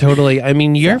 Yeah, totally. I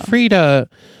mean, you're free to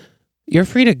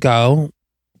go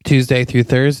Tuesday through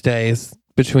Thursdays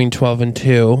between 12 and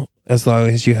 2 as long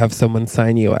as you have someone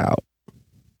sign you out.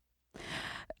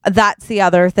 That's the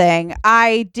other thing.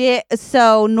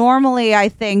 So normally I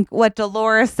think what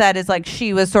Dolores said is like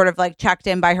she was sort of like checked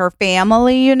in by her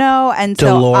family, and Dolores.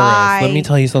 so Let me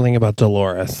tell you something about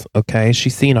Dolores, okay?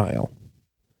 She's senile.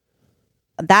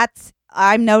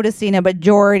 I'm noticing a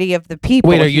majority of the people.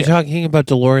 Wait, are you talking about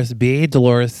Dolores B,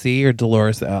 Dolores C, or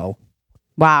Dolores L?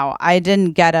 Wow, I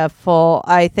didn't get a full.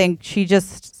 I think she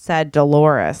just said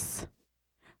Dolores.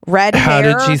 Red hair. How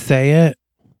did she say it?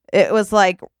 It was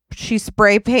like she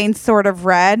spray paints sort of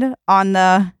red on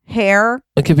the hair.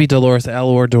 It could be Dolores L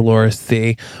or Dolores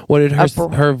C. What did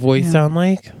her voice sound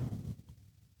like?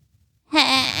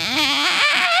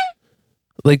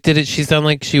 Like, did she sound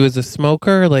like she was a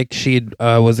smoker? Like she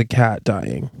was a cat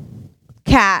dying?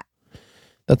 Cat.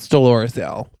 That's Dolores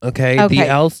L. Okay? Okay. The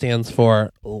L stands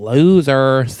for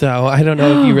loser. So I don't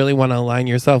know if you really want to align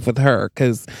yourself with her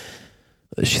because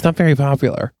She's not very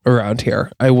popular around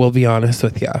here. I will be honest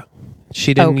with you.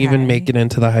 She didn't even make it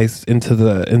into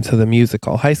the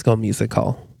musical, High School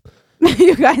Musical.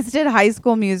 You guys did High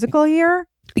School Musical here?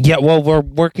 Yeah, well, we're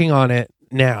working on it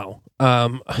now.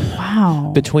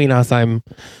 Wow. Between us, I'm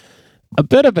a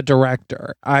bit of a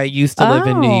director. I used to live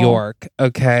in New York.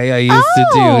 Okay, I used to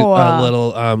do a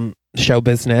little show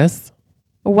business.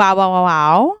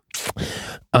 Wow.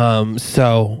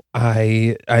 So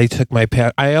I took my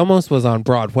I almost was on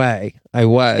Broadway. I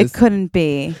was. It couldn't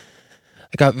be.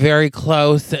 I got very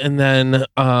close, and then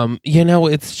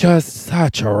it's just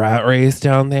such a rat race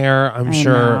down there. I'm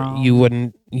sure you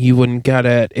wouldn't get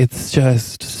it. It's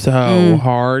just so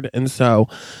hard. And so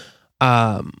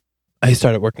I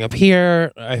started working up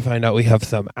here. I find out we have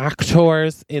some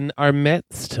actors in our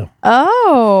midst.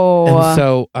 Oh. And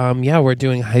so we're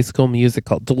doing High School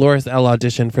Musical. Dolores L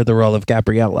auditioned for the role of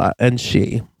Gabriella, and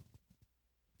she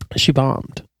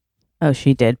bombed. Oh,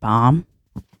 she did bomb.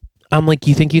 I'm like,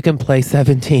 you think you can play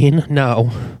 17?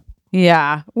 No.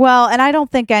 Yeah. Well, and I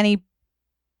don't think anybody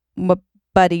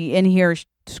in here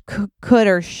could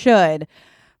or should.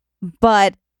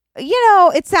 But,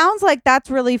 it sounds like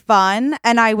that's really fun.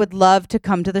 And I would love to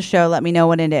come to the show. Let me know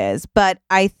when it is. But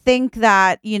I think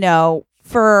that,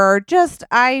 for just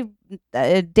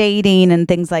dating and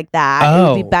things like that, it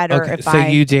would be better if So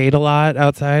you date a lot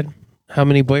outside? How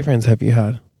many boyfriends have you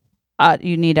had?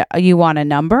 You want a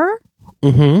number?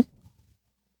 Mm-hmm.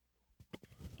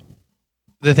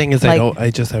 The thing is,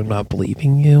 I'm not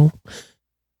believing you.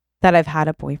 That I've had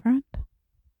a boyfriend?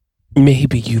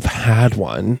 Maybe you've had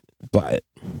one, but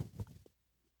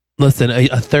listen, a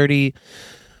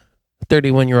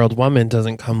 31-year-old woman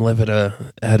doesn't come live at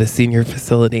a senior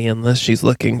facility unless she's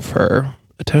looking for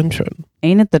attention.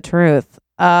 Ain't it the truth?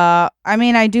 I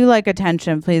do like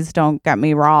attention. Please don't get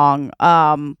me wrong.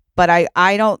 But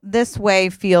I don't, this way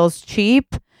feels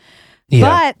cheap.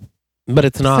 Yeah. But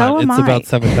it's not. So it's about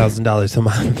 $7,000 a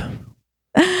month.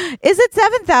 Is it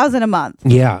 $7,000 a month?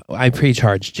 Yeah, I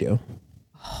pre-charged you.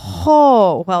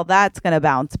 Oh, well, that's gonna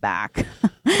bounce back.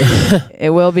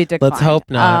 It will be declined. Let's hope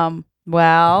not.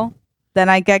 Well, then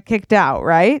I get kicked out,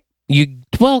 right?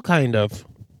 Kind of.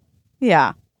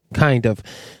 Yeah. Kind of.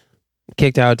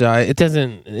 Kicked out. It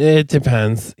doesn't. It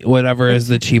depends. Whatever is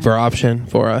the cheaper option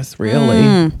for us,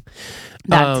 really.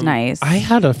 That's nice. I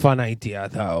had a fun idea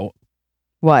though.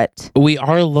 What? We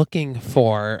are looking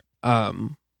for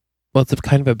it's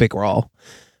kind of a big role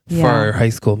for High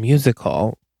School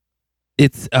Musical.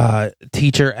 It's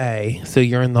teacher A, so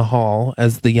you're in the hall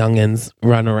as the youngins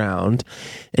run around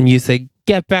and you say,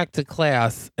 "Get back to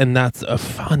class," and that's a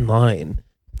fun line.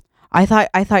 I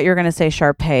thought you were gonna say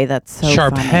Sharpay. That's so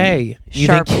Sharpay.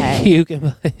 Sharpay. You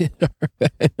can play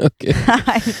Sharpay. Okay.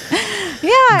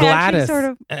 Yeah, Gladys sort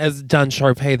of has done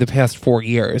Sharpay the past 4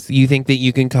 years. You think that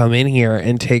you can come in here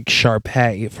and take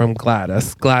Sharpay from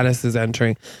Gladys? Gladys is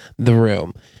entering the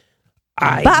room.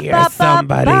 I hear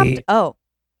somebody. Oh.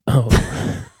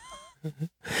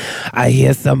 I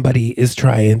hear somebody is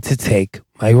trying to take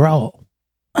my role.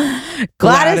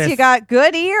 Gladys, you got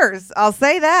good ears. I'll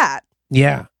say that.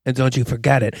 Yeah. And don't you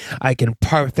forget it. I can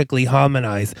perfectly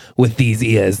harmonize with these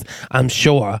ears. I'm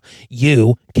sure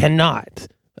you cannot.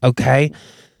 Okay?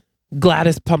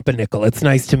 Gladys Pumpernickel, it's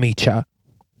nice to meet you.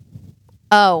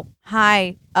 Oh,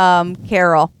 hi.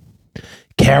 Carol.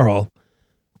 Carol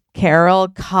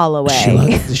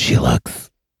Calloway. She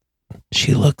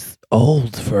looks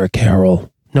old for a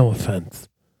Carol. No offense.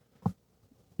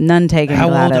 None taken, How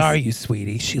Gladys. old are you,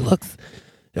 sweetie?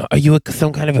 Are you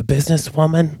some kind of a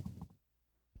businesswoman?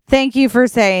 Thank you for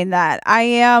saying that. I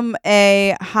am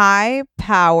a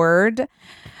high-powered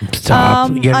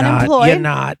Stop. unemployed.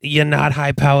 You're not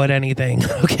high-powered anything,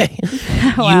 okay?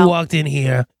 Well, you walked in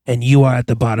here and you are at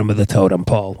the bottom of the totem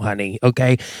pole, honey,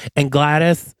 okay? And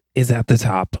Gladys is at the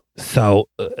top. So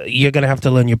you're going to have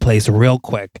to learn your place real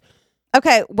quick.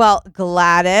 okay, well,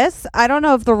 Gladys, I don't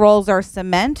know if the roles are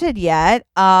cemented yet,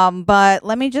 but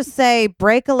let me just say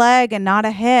break a leg and not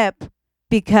a hip.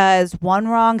 Because one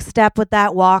wrong step with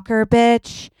that walker,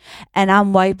 bitch, and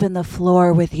I'm wiping the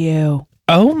floor with you.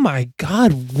 Oh my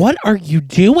God, what are you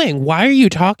doing? Why are you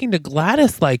talking to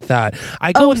Gladys like that?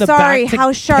 I go in the sorry, back to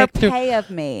how Sharpay of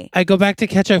me. I go back to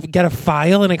get a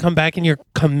file and I come back and you're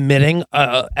committing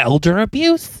elder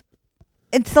abuse?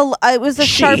 It was a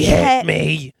She Sharpay. hit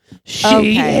me.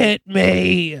 She hit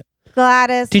me.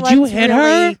 Gladys, Did you hit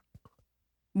her?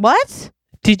 What?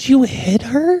 Did you hit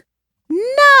her?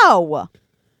 No.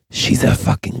 She's a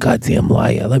fucking goddamn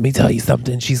liar. Let me tell you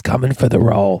something. She's coming for the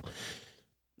role.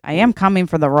 I am coming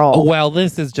for the role. Well,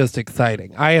 this is just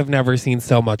exciting. I have never seen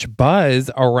so much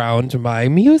buzz around my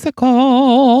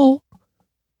musical.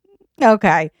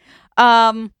 Okay.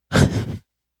 Well,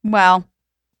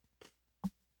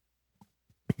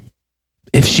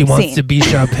 if she wants Scene. to be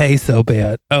Sharpay so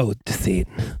bad. Oh, deceit.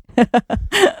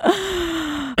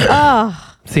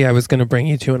 oh, See, I was going to bring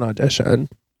you to an audition.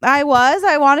 I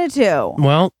wanted to.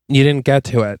 Well, you didn't get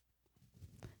to it.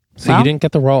 So Well. you didn't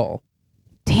get the role.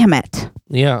 Damn it.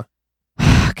 Yeah.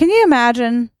 Can you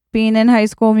imagine being in High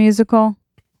School Musical?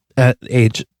 At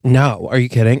age, no. Are you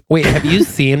kidding? Wait, have you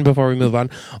seen, before we move on,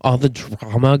 all the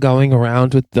drama going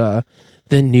around with the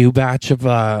new batch of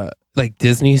like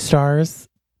Disney stars?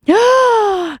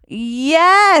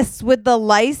 Yes, with the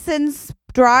license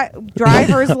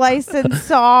driver's license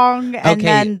song, and Okay,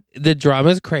 then the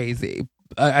drama's crazy.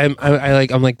 I'm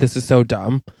like, this is so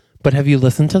dumb. But have you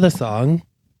listened to the song?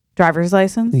 driver's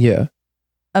license. Yeah.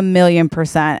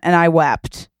 1,000,000%, and I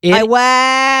wept. I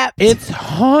wept. It's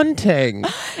haunting.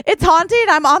 It's haunting.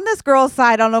 I'm on this girl's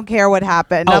side. I don't care what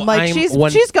happened. Oh, I'm like,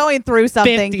 she's going through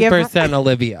something. 50%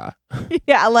 Olivia.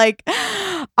 Yeah, like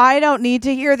I don't need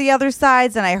to hear the other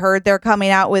sides, and I heard they're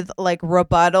coming out with like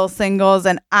rebuttal singles,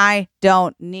 and I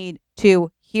don't need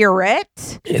to hear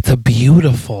it. It's a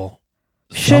beautiful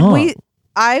Should song. we?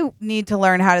 I need to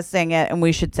learn how to sing it, and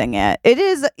we should sing it. It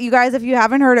is, you guys, if you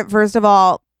haven't heard it, first of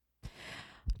all,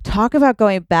 talk about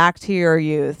going back to your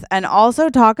youth, and also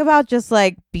talk about just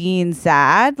like being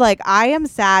sad. Like, I am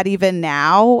sad even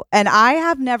now, and I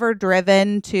have never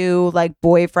driven to like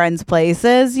boyfriends'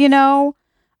 places, you know?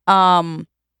 But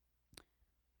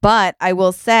I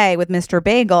will say with Mr.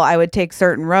 Bagel, I would take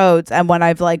certain roads, and when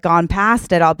I've like gone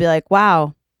past it, I'll be like,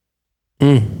 wow.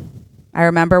 I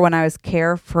remember when I was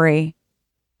carefree,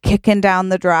 kicking down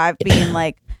the drive, being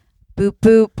like, boop,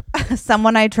 boop,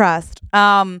 someone I trust.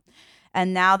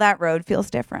 And now that road feels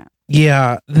different.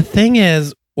 Yeah. The thing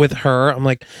is, with her, I'm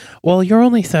like, well, you're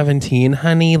only 17,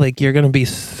 honey. Like, you're going to be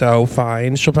so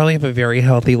fine. She'll probably have a very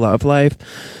healthy love life.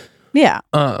 Yeah.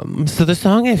 So the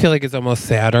song, I feel like, is almost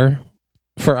sadder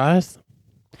for us.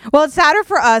 Well, it's sadder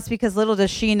for us because little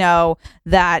does she know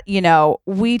that, you know,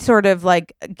 we sort of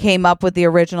like came up with the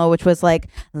original, which was like,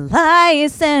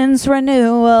 license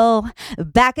renewal,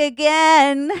 back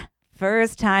again.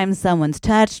 First time someone's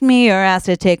touched me or asked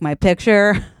to take my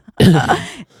picture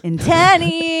in 10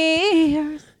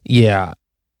 years. Yeah.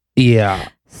 Yeah.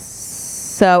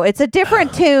 So it's a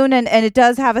different tune, and it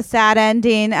does have a sad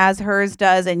ending as hers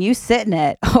does, and you sit in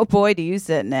it. Oh boy, do you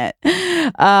sit in it.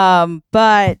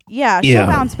 But yeah, she'll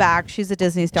bounce back. She's a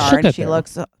Disney star, and she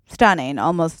looks stunning,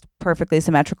 almost perfectly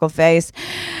symmetrical face.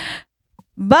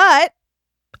 But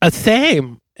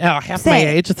same. Oh, half my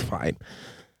age, it's fine.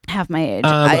 Half my age.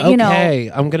 Okay,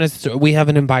 I'm going to we have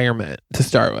an environment to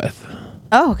start with.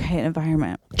 Oh, okay, an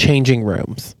environment. Changing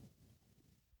rooms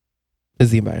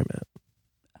is the environment.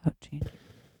 Oh, gee.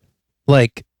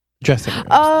 Like dressing rooms.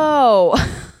 Oh.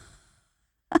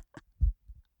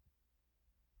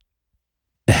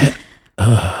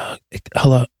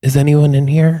 Hello. Is anyone in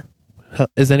here?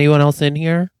 Is anyone else in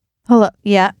here? Hello.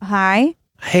 Yeah. Hi.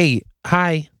 Hey.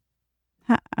 Hi.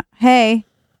 Hey.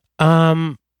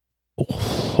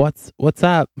 What's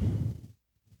up?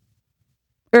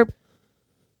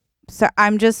 So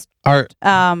I'm just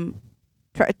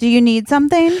Do you need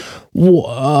something?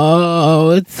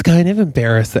 Whoa, it's kind of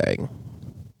embarrassing.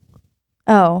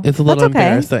 Oh, it's a little that's okay.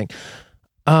 embarrassing.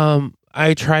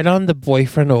 I tried on the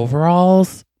boyfriend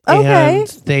overalls, okay, and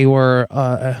they were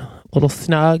a little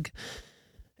snug.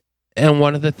 And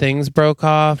one of the things broke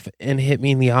off and hit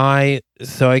me in the eye,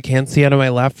 so I can't see out of my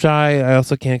left eye. I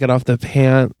also can't get off the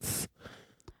pants.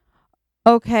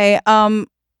 Okay.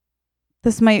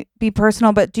 This might be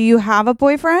personal, but do you have a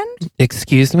boyfriend?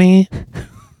 Excuse me?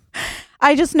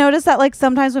 I just noticed that like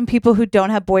sometimes when people who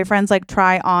don't have boyfriends like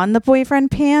try on the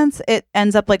boyfriend pants, it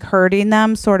ends up like hurting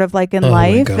them sort of like in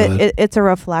life. It's a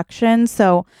reflection.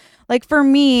 So like for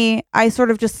me, I sort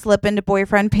of just slip into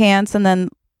boyfriend pants and then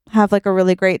have like a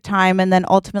really great time. And then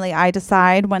ultimately I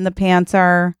decide when the pants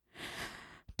are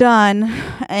done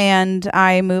and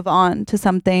I move on to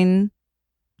something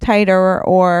tighter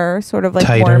or sort of like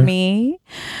more me.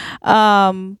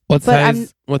 What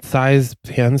size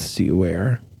pants do you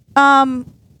wear?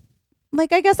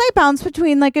 Like I guess I bounce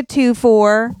between like a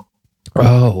 2-4.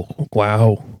 Oh,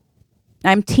 wow.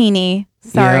 I'm teeny.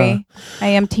 Sorry. Yeah. I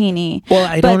am teeny. Well,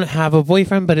 I don't have a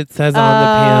boyfriend, but it says on the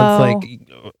pants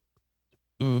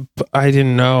like I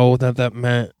didn't know that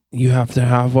meant you have to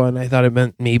have one. I thought it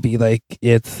meant maybe like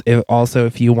also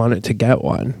if you wanted to get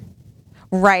one.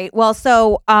 Right. Well,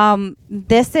 so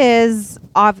this is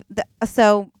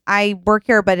so I work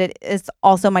here, but it is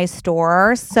also my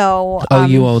store. So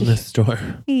you own this store.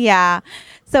 Yeah.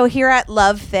 So here at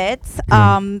Love Fits,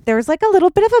 there's like a little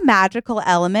bit of a magical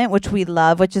element, which we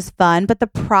love, which is fun. But the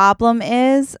problem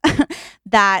is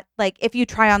that like if you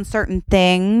try on certain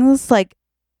things, like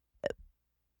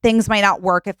things might not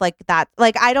work if like that.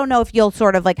 Like I don't know if you'll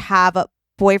sort of like have a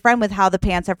boyfriend with how the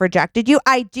pants have rejected you.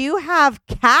 I do have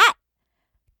cat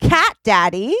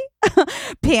daddy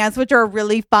pants, which are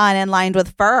really fun and lined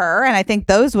with fur, and I think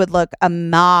those would look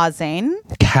amazing.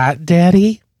 Cat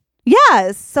daddy?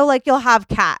 Yes. So like you'll have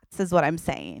cats is what I'm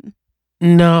saying.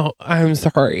 No, I'm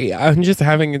sorry. I'm just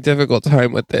having a difficult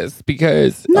time with this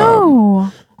because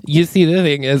No. You see, the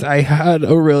thing is I had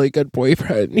a really good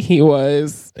boyfriend. He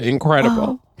was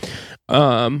incredible.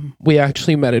 We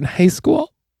actually met in high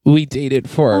school. We dated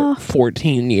for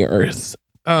 14 years.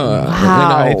 Wow.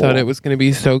 And I thought it was going to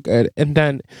be so good. And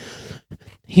then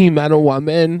he met a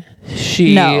woman.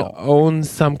 She owns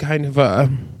some kind of a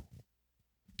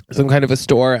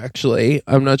store, actually.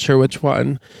 I'm not sure which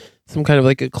one. Some kind of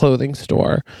like a clothing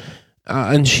store.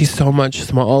 And she's so much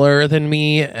smaller than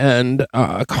me and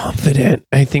confident.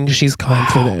 I think she's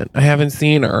confident. I haven't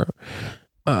seen her.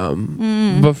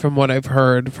 But from what I've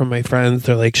heard from my friends,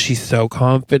 they're like, she's so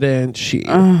confident. She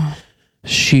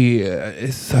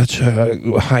is such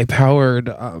a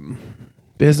high-powered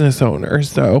business owner.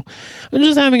 So I'm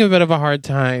just having a bit of a hard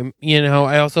time. You know,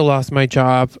 I also lost my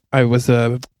job. I was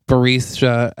a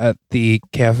barista at the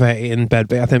cafe in Bed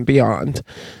Bath & Beyond.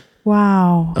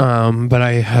 Wow. But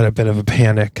I had a bit of a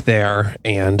panic there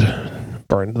and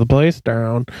burned the place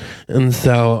down. And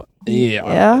so,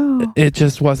 yeah. It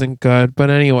just wasn't good. But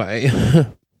anyway.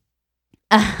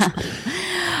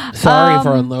 Sorry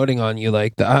for unloading on you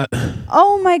like that.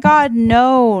 Oh my God.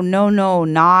 No,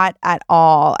 not at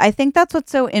all. I think that's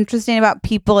what's so interesting about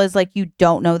people is like you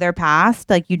don't know their past,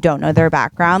 like you don't know their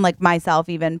background. Like myself,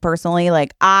 even personally,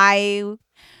 like when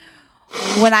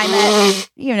I met,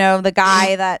 you know, the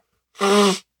guy that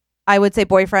I would say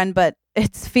boyfriend, but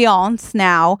it's fiance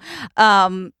now.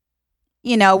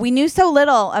 You know, we knew so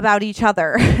little about each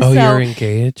other. Oh, so, you're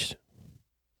engaged?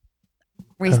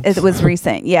 It was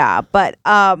recent, yeah. But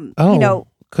you know,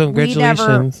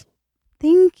 congratulations.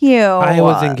 Thank you. I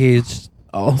was engaged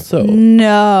also.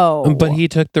 No. But he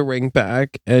took the ring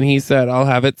back and he said, I'll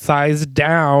have it sized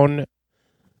down.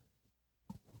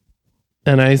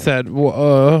 And I said,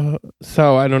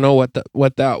 so I don't know what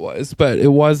that was, but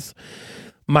it was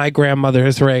my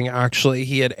grandmother's ring. Actually,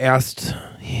 he had asked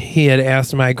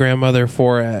my grandmother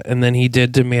for it, and then he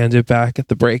did demand it back at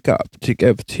the breakup to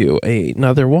give to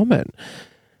another woman.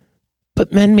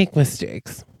 But men make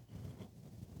mistakes.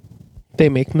 They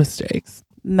make mistakes.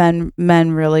 Men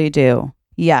really do.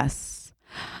 Yes.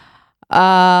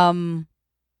 So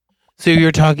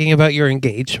you're talking about your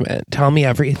engagement. Tell me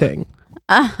everything.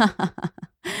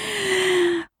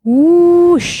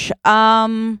 Whoosh.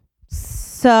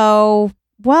 So,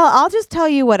 well, I'll just tell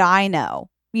you what I know.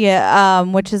 Yeah.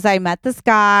 Which is I met this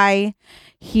guy.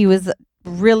 He was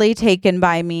really taken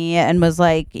by me and was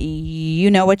like,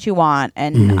 you know what you want.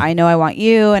 And I know I want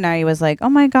you. And I was like, oh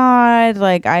my God,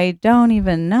 like, I don't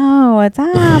even know what's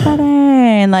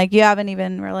happening. Like, you haven't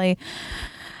even really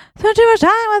spent too much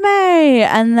time with me.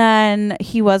 And then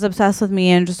he was obsessed with me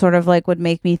and just sort of like would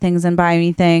make me things and buy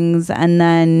me things. And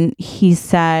then he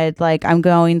said, like, I'm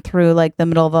going through like the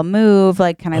middle of a move.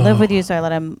 Like, can I live with you? So I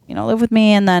let him, you know, live with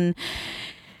me. And then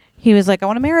he was like, I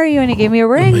want to marry you. And he gave me a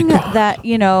ring that,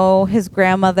 you know, his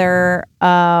grandmother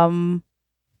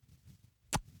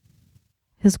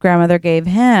gave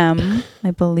him,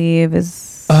 I believe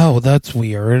is. Oh, that's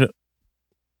weird.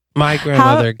 My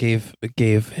grandmother gave.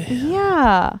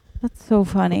 Yeah. That's so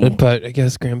funny. But I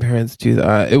guess grandparents do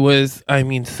that. It was, I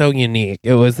mean, so unique.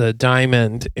 It was a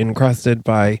diamond encrusted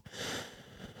by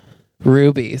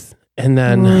rubies. And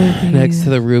then next to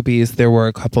the rubies, there were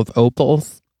a couple of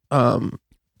opals.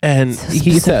 And so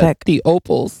he said the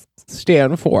opals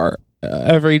stand for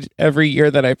every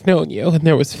year that I've known you. And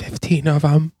there was 15 of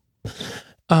them.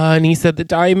 And he said the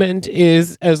diamond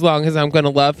is as long as I'm going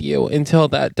to love you until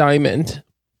that diamond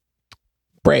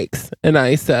breaks. And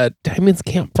I said, diamonds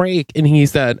can't break. And he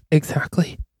said,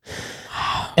 exactly.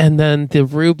 Wow. And then the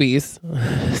rubies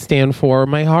stand for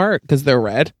my heart because they're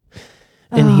red.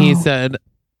 And he said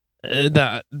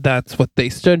that's what they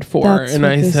stood for. And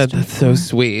I said, that's so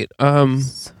sweet. You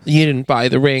didn't buy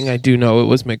the ring. I do know it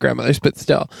was my grandmother's, but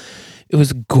still, it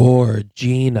was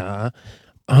Gorgina.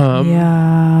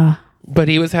 Yeah. But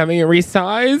he was having it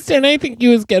resized, and I think he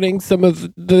was getting some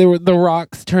of the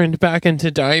rocks turned back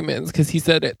into diamonds because he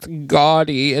said it's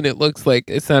gaudy and it looks like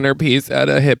a centerpiece at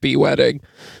a hippie wedding.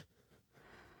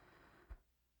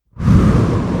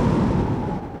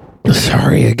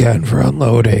 Sorry again for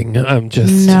unloading. I'm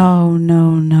just...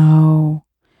 No.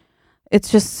 It's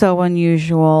just so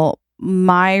unusual.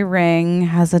 My ring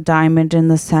has a diamond in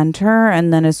the center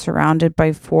and then is surrounded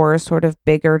by 4 sort of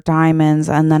bigger diamonds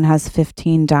and then has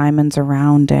 15 diamonds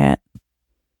around it.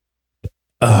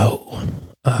 Oh,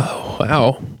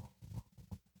 wow.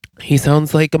 He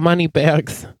sounds like a money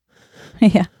bags.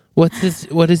 Yeah. What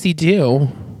does he do?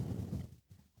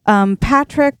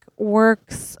 Patrick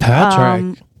works.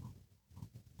 Patrick.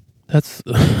 That's.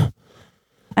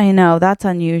 I know, that's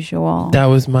unusual. That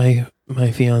was my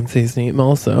fiance's name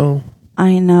also.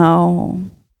 I know.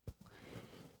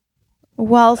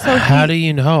 Well, so how do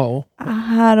you know?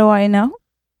 How do I know?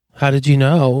 How did you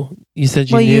know? You said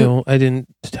you knew. I didn't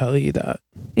tell you that.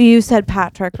 You said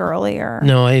Patrick earlier.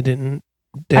 No, I didn't.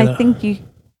 I think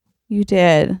you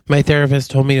did. My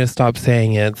therapist told me to stop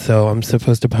saying it, so I'm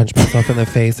supposed to punch myself in the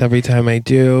face every time I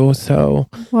do. So.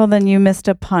 Well, then you missed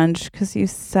a punch because you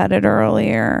said it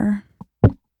earlier.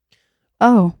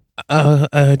 Oh.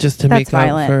 Just to make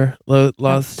up for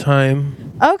lost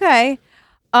time. Okay.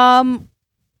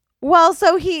 Well,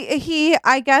 so he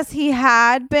I guess he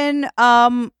had been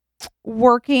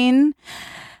working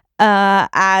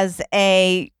as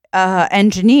a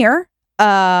engineer,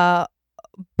 but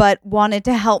wanted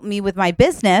to help me with my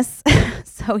business.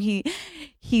 So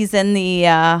he's in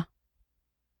the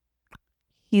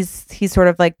he's sort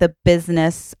of like the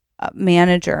business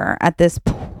manager at this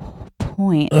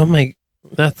point. Oh my.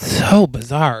 That's so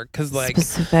bizarre because like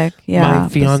specific, yeah. My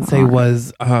fiance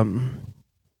was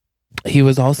he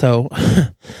was also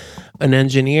an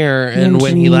engineer, and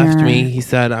when he left me, he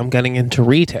said, "I'm getting into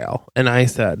retail," and I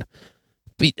said,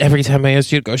 "But every time I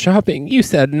asked you to go shopping, you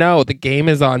said no. The game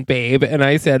is on, babe," and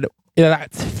I said,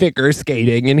 "That's figure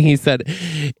skating," and he said,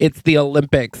 "It's the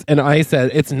Olympics," and I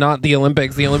said, "It's not the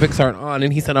Olympics. The Olympics aren't on,"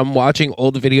 and he said, "I'm watching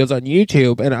old videos on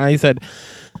YouTube," and I said.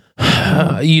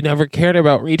 You never cared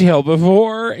about retail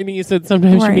before, and he said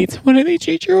sometimes you meet someone and they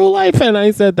change your whole life, and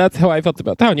I said that's how I felt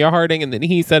about Tanya Harding, and then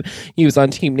he said he was on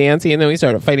Team Nancy, and then we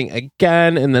started fighting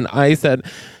again, and then I said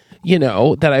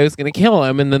that I was going to kill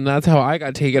him, and then that's how I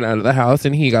got taken out of the house,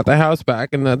 and he got the house back,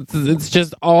 and it's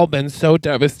just all been so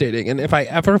devastating, and if I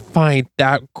ever find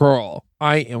that girl,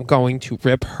 I am going to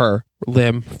rip her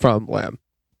limb from limb.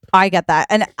 I get that.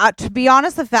 And to be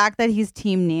honest, the fact that he's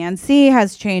Team Nancy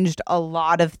has changed a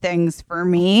lot of things for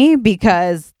me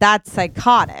because that's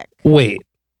psychotic. Wait.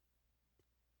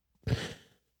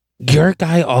 Your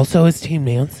guy also is Team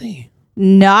Nancy?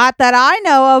 Not that I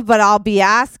know of, but I'll be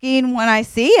asking when I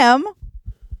see him.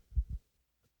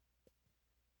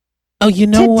 Oh, you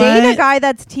know what? To date a guy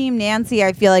that's Team Nancy,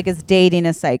 I feel like is dating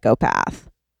a psychopath.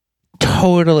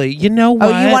 Totally. You know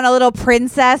what? Oh, you want a little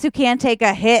princess who can't take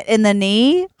a hit in the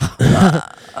knee?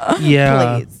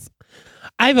 Yeah. Please.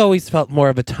 I've always felt more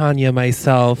of a Tanya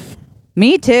myself.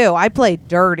 Me too. I play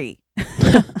dirty.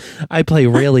 I play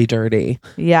really dirty.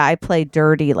 Yeah, I play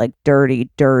dirty, like dirty.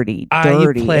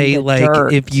 I play like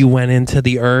dirt. If you went into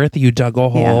the earth, you dug a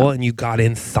hole and you got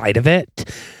inside of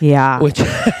it. Yeah. Which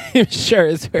I'm sure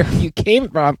is where you came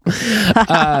from.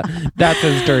 That's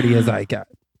as dirty as I get.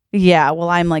 Yeah, well,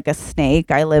 I'm like a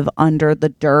snake. I live under the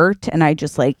dirt and I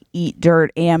just like eat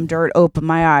dirt, am dirt, open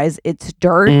my eyes. It's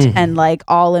dirt and like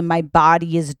all in my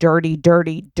body is dirty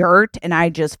dirt. And I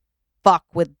just fuck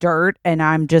with dirt and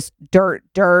I'm just dirt.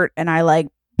 And I like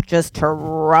just to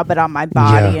rub it on my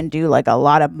body and do like a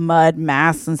lot of mud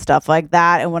masks and stuff like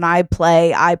that. And when I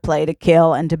play to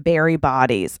kill and to bury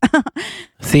bodies.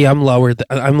 See, I'm lower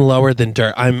than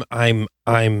dirt. I'm a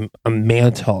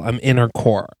mantle. I'm inner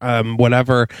core.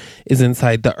 Whatever is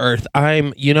inside the earth.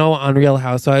 On Real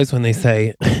Housewives when they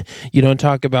say you don't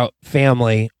talk about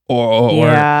family or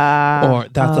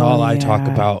that's all I talk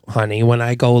about, honey. When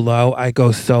I go low, I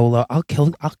go so low. I'll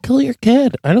kill your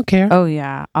kid. I don't care. Oh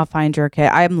yeah, I'll find your kid.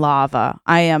 I am lava.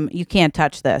 You can't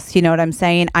touch this. You know what I'm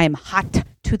saying? I am hot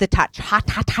to the touch. Hot.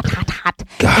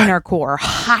 God. Inner core.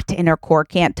 Hot inner core.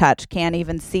 Can't touch. Can't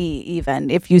even see even.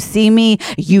 If you see me,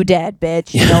 you dead,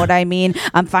 bitch. You know what I mean?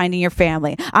 I'm finding your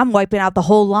family. I'm wiping out the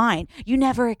whole line. You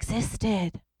never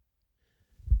existed.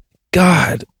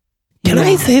 God. Can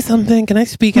I say something? Can I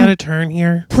speak out of turn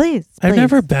here? Please. I've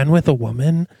never been with a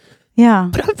woman. Yeah.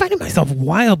 But I'm finding myself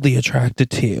wildly attracted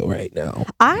to you right now.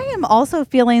 I am also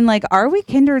feeling like, are we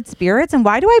kindred spirits? And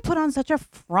why do I put on such a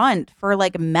front for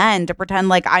like men to pretend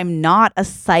like I'm not a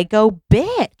psycho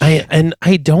bitch?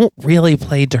 I don't really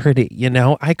play dirty,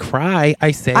 I cry.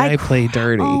 I say I play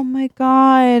dirty. Oh my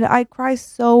God. I cry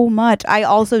so much. I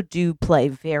also do play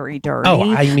very dirty.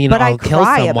 Oh, I mean, but I'll I kill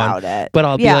cry someone. About it. But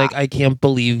I'll be like, I can't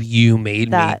believe you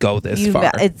made me go this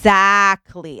far.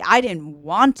 Exactly. I didn't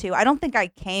want to. I don't think I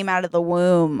came out of the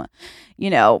womb,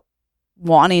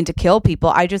 wanting to kill people.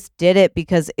 I just did it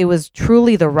because it was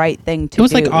truly the right thing to do. It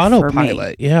was like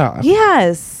autopilot. Yeah.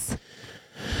 Yes.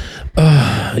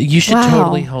 You should Wow.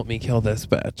 totally help me kill this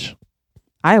bitch.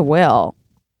 I will.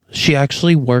 She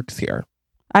actually works here.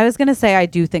 I was going to say I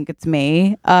do think it's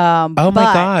me. Oh my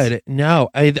God. No,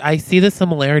 I see the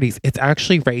similarities. It's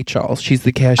actually Rachel. She's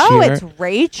the cashier. Oh, it's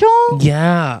Rachel?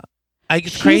 Yeah. It's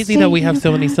She's crazy that we dating have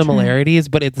so many Patrick. similarities,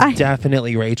 but it's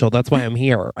definitely Rachel. That's why I'm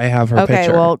here. I have her Okay,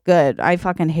 picture. well, good. I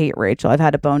fucking hate Rachel. I've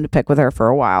had a bone to pick with her for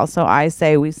a while. So I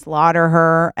say we slaughter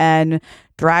her and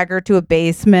drag her to a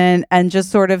basement and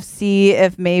just sort of see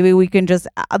if maybe we can just...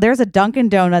 there's a Dunkin'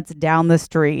 Donuts down the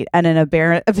street and an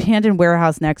abandoned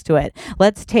warehouse next to it.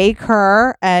 Let's take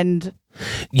her and...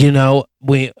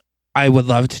 I would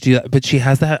love to do that, but she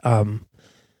has that...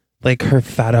 like her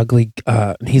fat, ugly,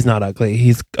 he's not ugly.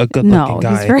 He's a good looking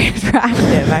guy. No, he's very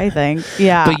attractive, I think.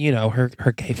 Yeah. But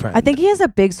her gay friend. I think he has a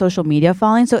big social media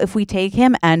following. So if we take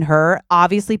him and her,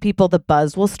 obviously the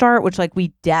buzz will start, which like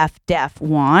we def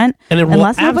want. And it will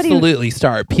absolutely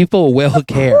start. People will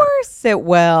care. Of course it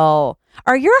will.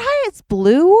 Are your highlights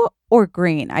blue or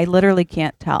green? I literally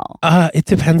can't tell. It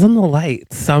depends on the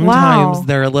light. Sometimes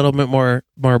they're a little bit more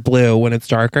blue when it's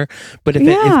darker. But if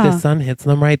the sun hits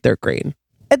them right, they're green.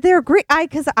 They're great.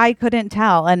 Because I couldn't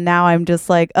tell. And now I'm just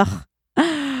like, ugh.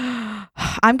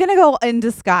 I'm going to go in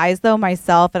disguise though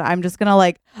myself. And I'm just going to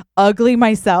like ugly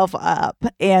myself up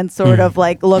and sort of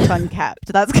like look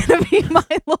unkept. That's going to be my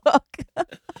look.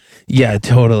 Yeah,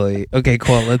 totally. Okay,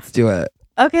 cool. Let's do it.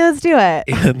 Okay, let's do it.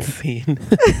 And scene.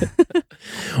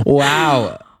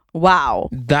 Wow.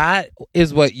 That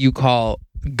is what you call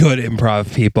good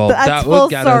improv, people. That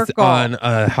would get us on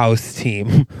a house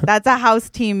team. That's a house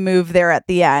team move there at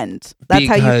the end. That's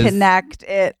how you connect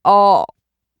it all.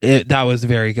 That was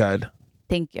very good.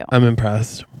 Thank you. I'm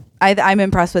impressed. I'm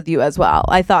impressed with you as well.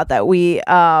 I thought that we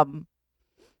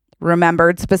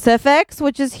remembered specifics,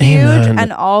 which is huge. Amen.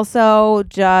 And also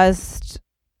just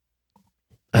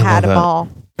had a ball.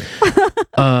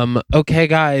 Okay,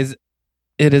 guys.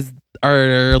 It is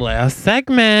our last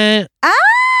segment.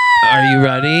 Are you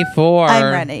ready for...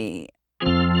 I'm ready. Praise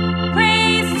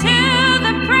to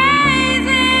the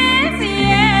praises,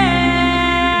 yeah.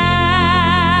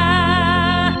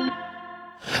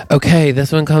 Okay,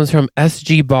 this one comes from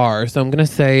SG Bar. So I'm going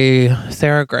to say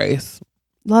Sarah Grace.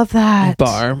 Love that.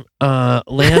 Bar.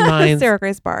 Landmines. Sarah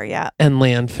Grace Bar, yeah. And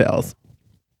landfills.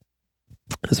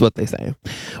 Is what they say.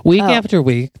 Week after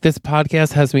week, this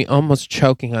podcast has me almost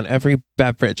choking on every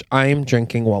beverage I am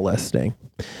drinking while listening.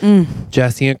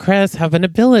 Jesse and Chris have an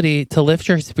ability to lift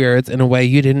your spirits in a way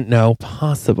you didn't know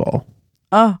possible.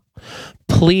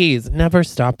 Please never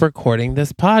stop recording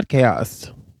this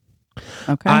podcast.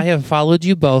 Okay. I have followed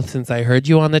you both since I heard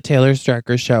you on the Taylor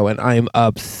Strecker show, and I'm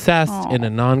obsessed in a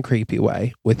non-creepy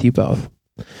way with you both.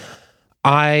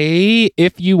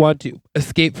 If you want to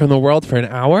escape from the world for an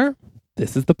hour,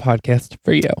 this is the podcast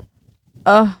for you.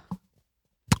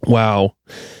 Wow.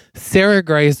 Sarah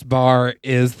Grace Barr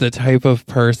is the type of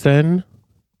person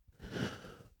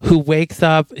who wakes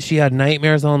up, she had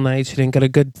nightmares all night, she didn't get a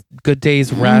good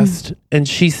day's rest, and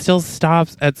she still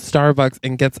stops at Starbucks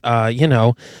and gets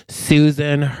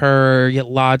Susan her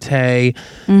latte,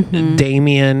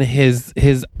 Damien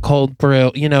his cold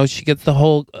brew. She gets the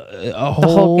whole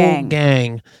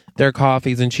gang their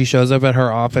coffees, and she shows up at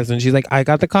her office and she's like, I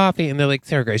got the coffee, and they're like,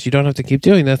 Sarah Grace, you don't have to keep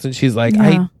doing this, and she's like,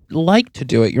 I like to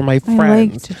do it, you're my friend. I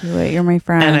like to do it, you're my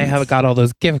friend. And I have got all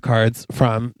those gift cards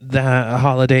from the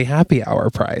holiday happy hour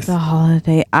price. The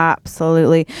holiday,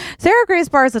 absolutely. Sarah Grace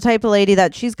Barr is the type of lady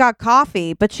that she's got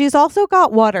coffee, but she's also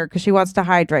got water because she wants to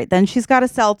hydrate. Then she's got a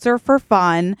seltzer for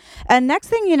fun. And next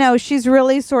thing you know, she's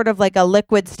really sort of like a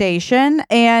liquid station,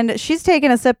 and she's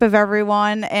taking a sip of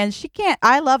everyone, and she can't.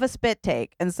 I love a spit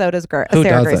take, and so does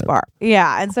Sarah Grace Barr.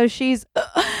 Yeah, and so she's...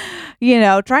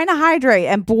 trying to hydrate.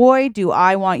 And boy, do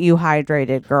I want you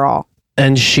hydrated, girl.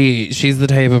 And she's the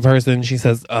type of person, she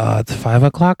says, it's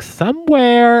 5:00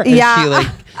 somewhere. And she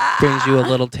brings you a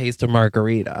little taste of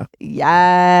margarita.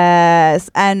 Yes.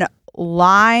 And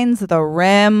lines the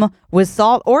rim with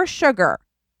salt or sugar.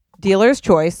 Dealer's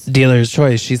choice.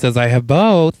 She says, I have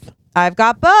both. I've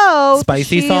got both.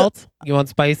 Spicy salt? You want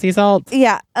spicy salt?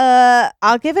 Yeah.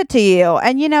 I'll give it to you.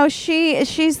 And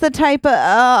she's the type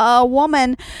of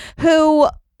woman who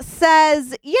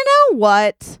says, you know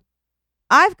what?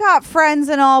 I've got friends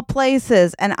in all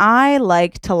places, and I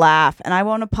like to laugh, and I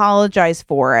won't apologize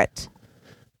for it.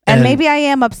 And maybe I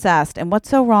am obsessed. And what's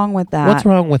so wrong with that? What's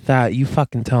wrong with that? You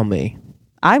fucking tell me.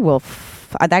 I will.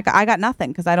 I got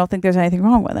nothing, because I don't think there's anything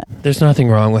wrong with it. There's nothing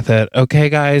wrong with it. Okay,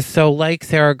 guys. So like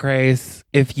Sarah Grace,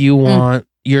 if you want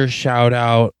your shout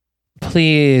out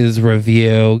please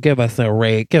review, give us a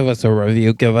rate, give us a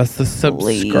review, give us a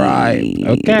subscribe. Please,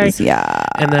 okay? Yeah.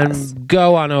 And then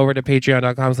go on over to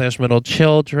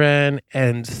patreon.com/middlechildren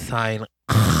and sign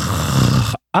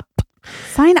up.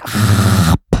 Sign up.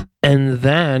 And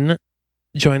then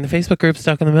join the Facebook group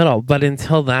Stuck in the Middle. But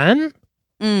until then,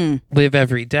 live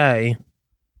every day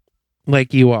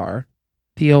like you are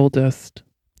the oldest.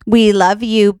 We love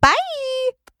you. Bye.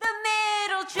 The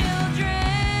Middle Children.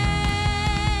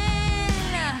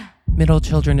 Middle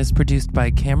Children is produced by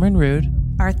Cameron Rood,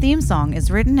 Our theme song is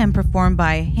written and performed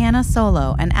by Hannah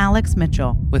Solo and Alex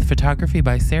Mitchell, with photography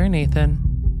by Sarah Nathan.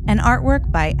 and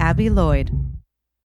artwork by Abby Lloyd.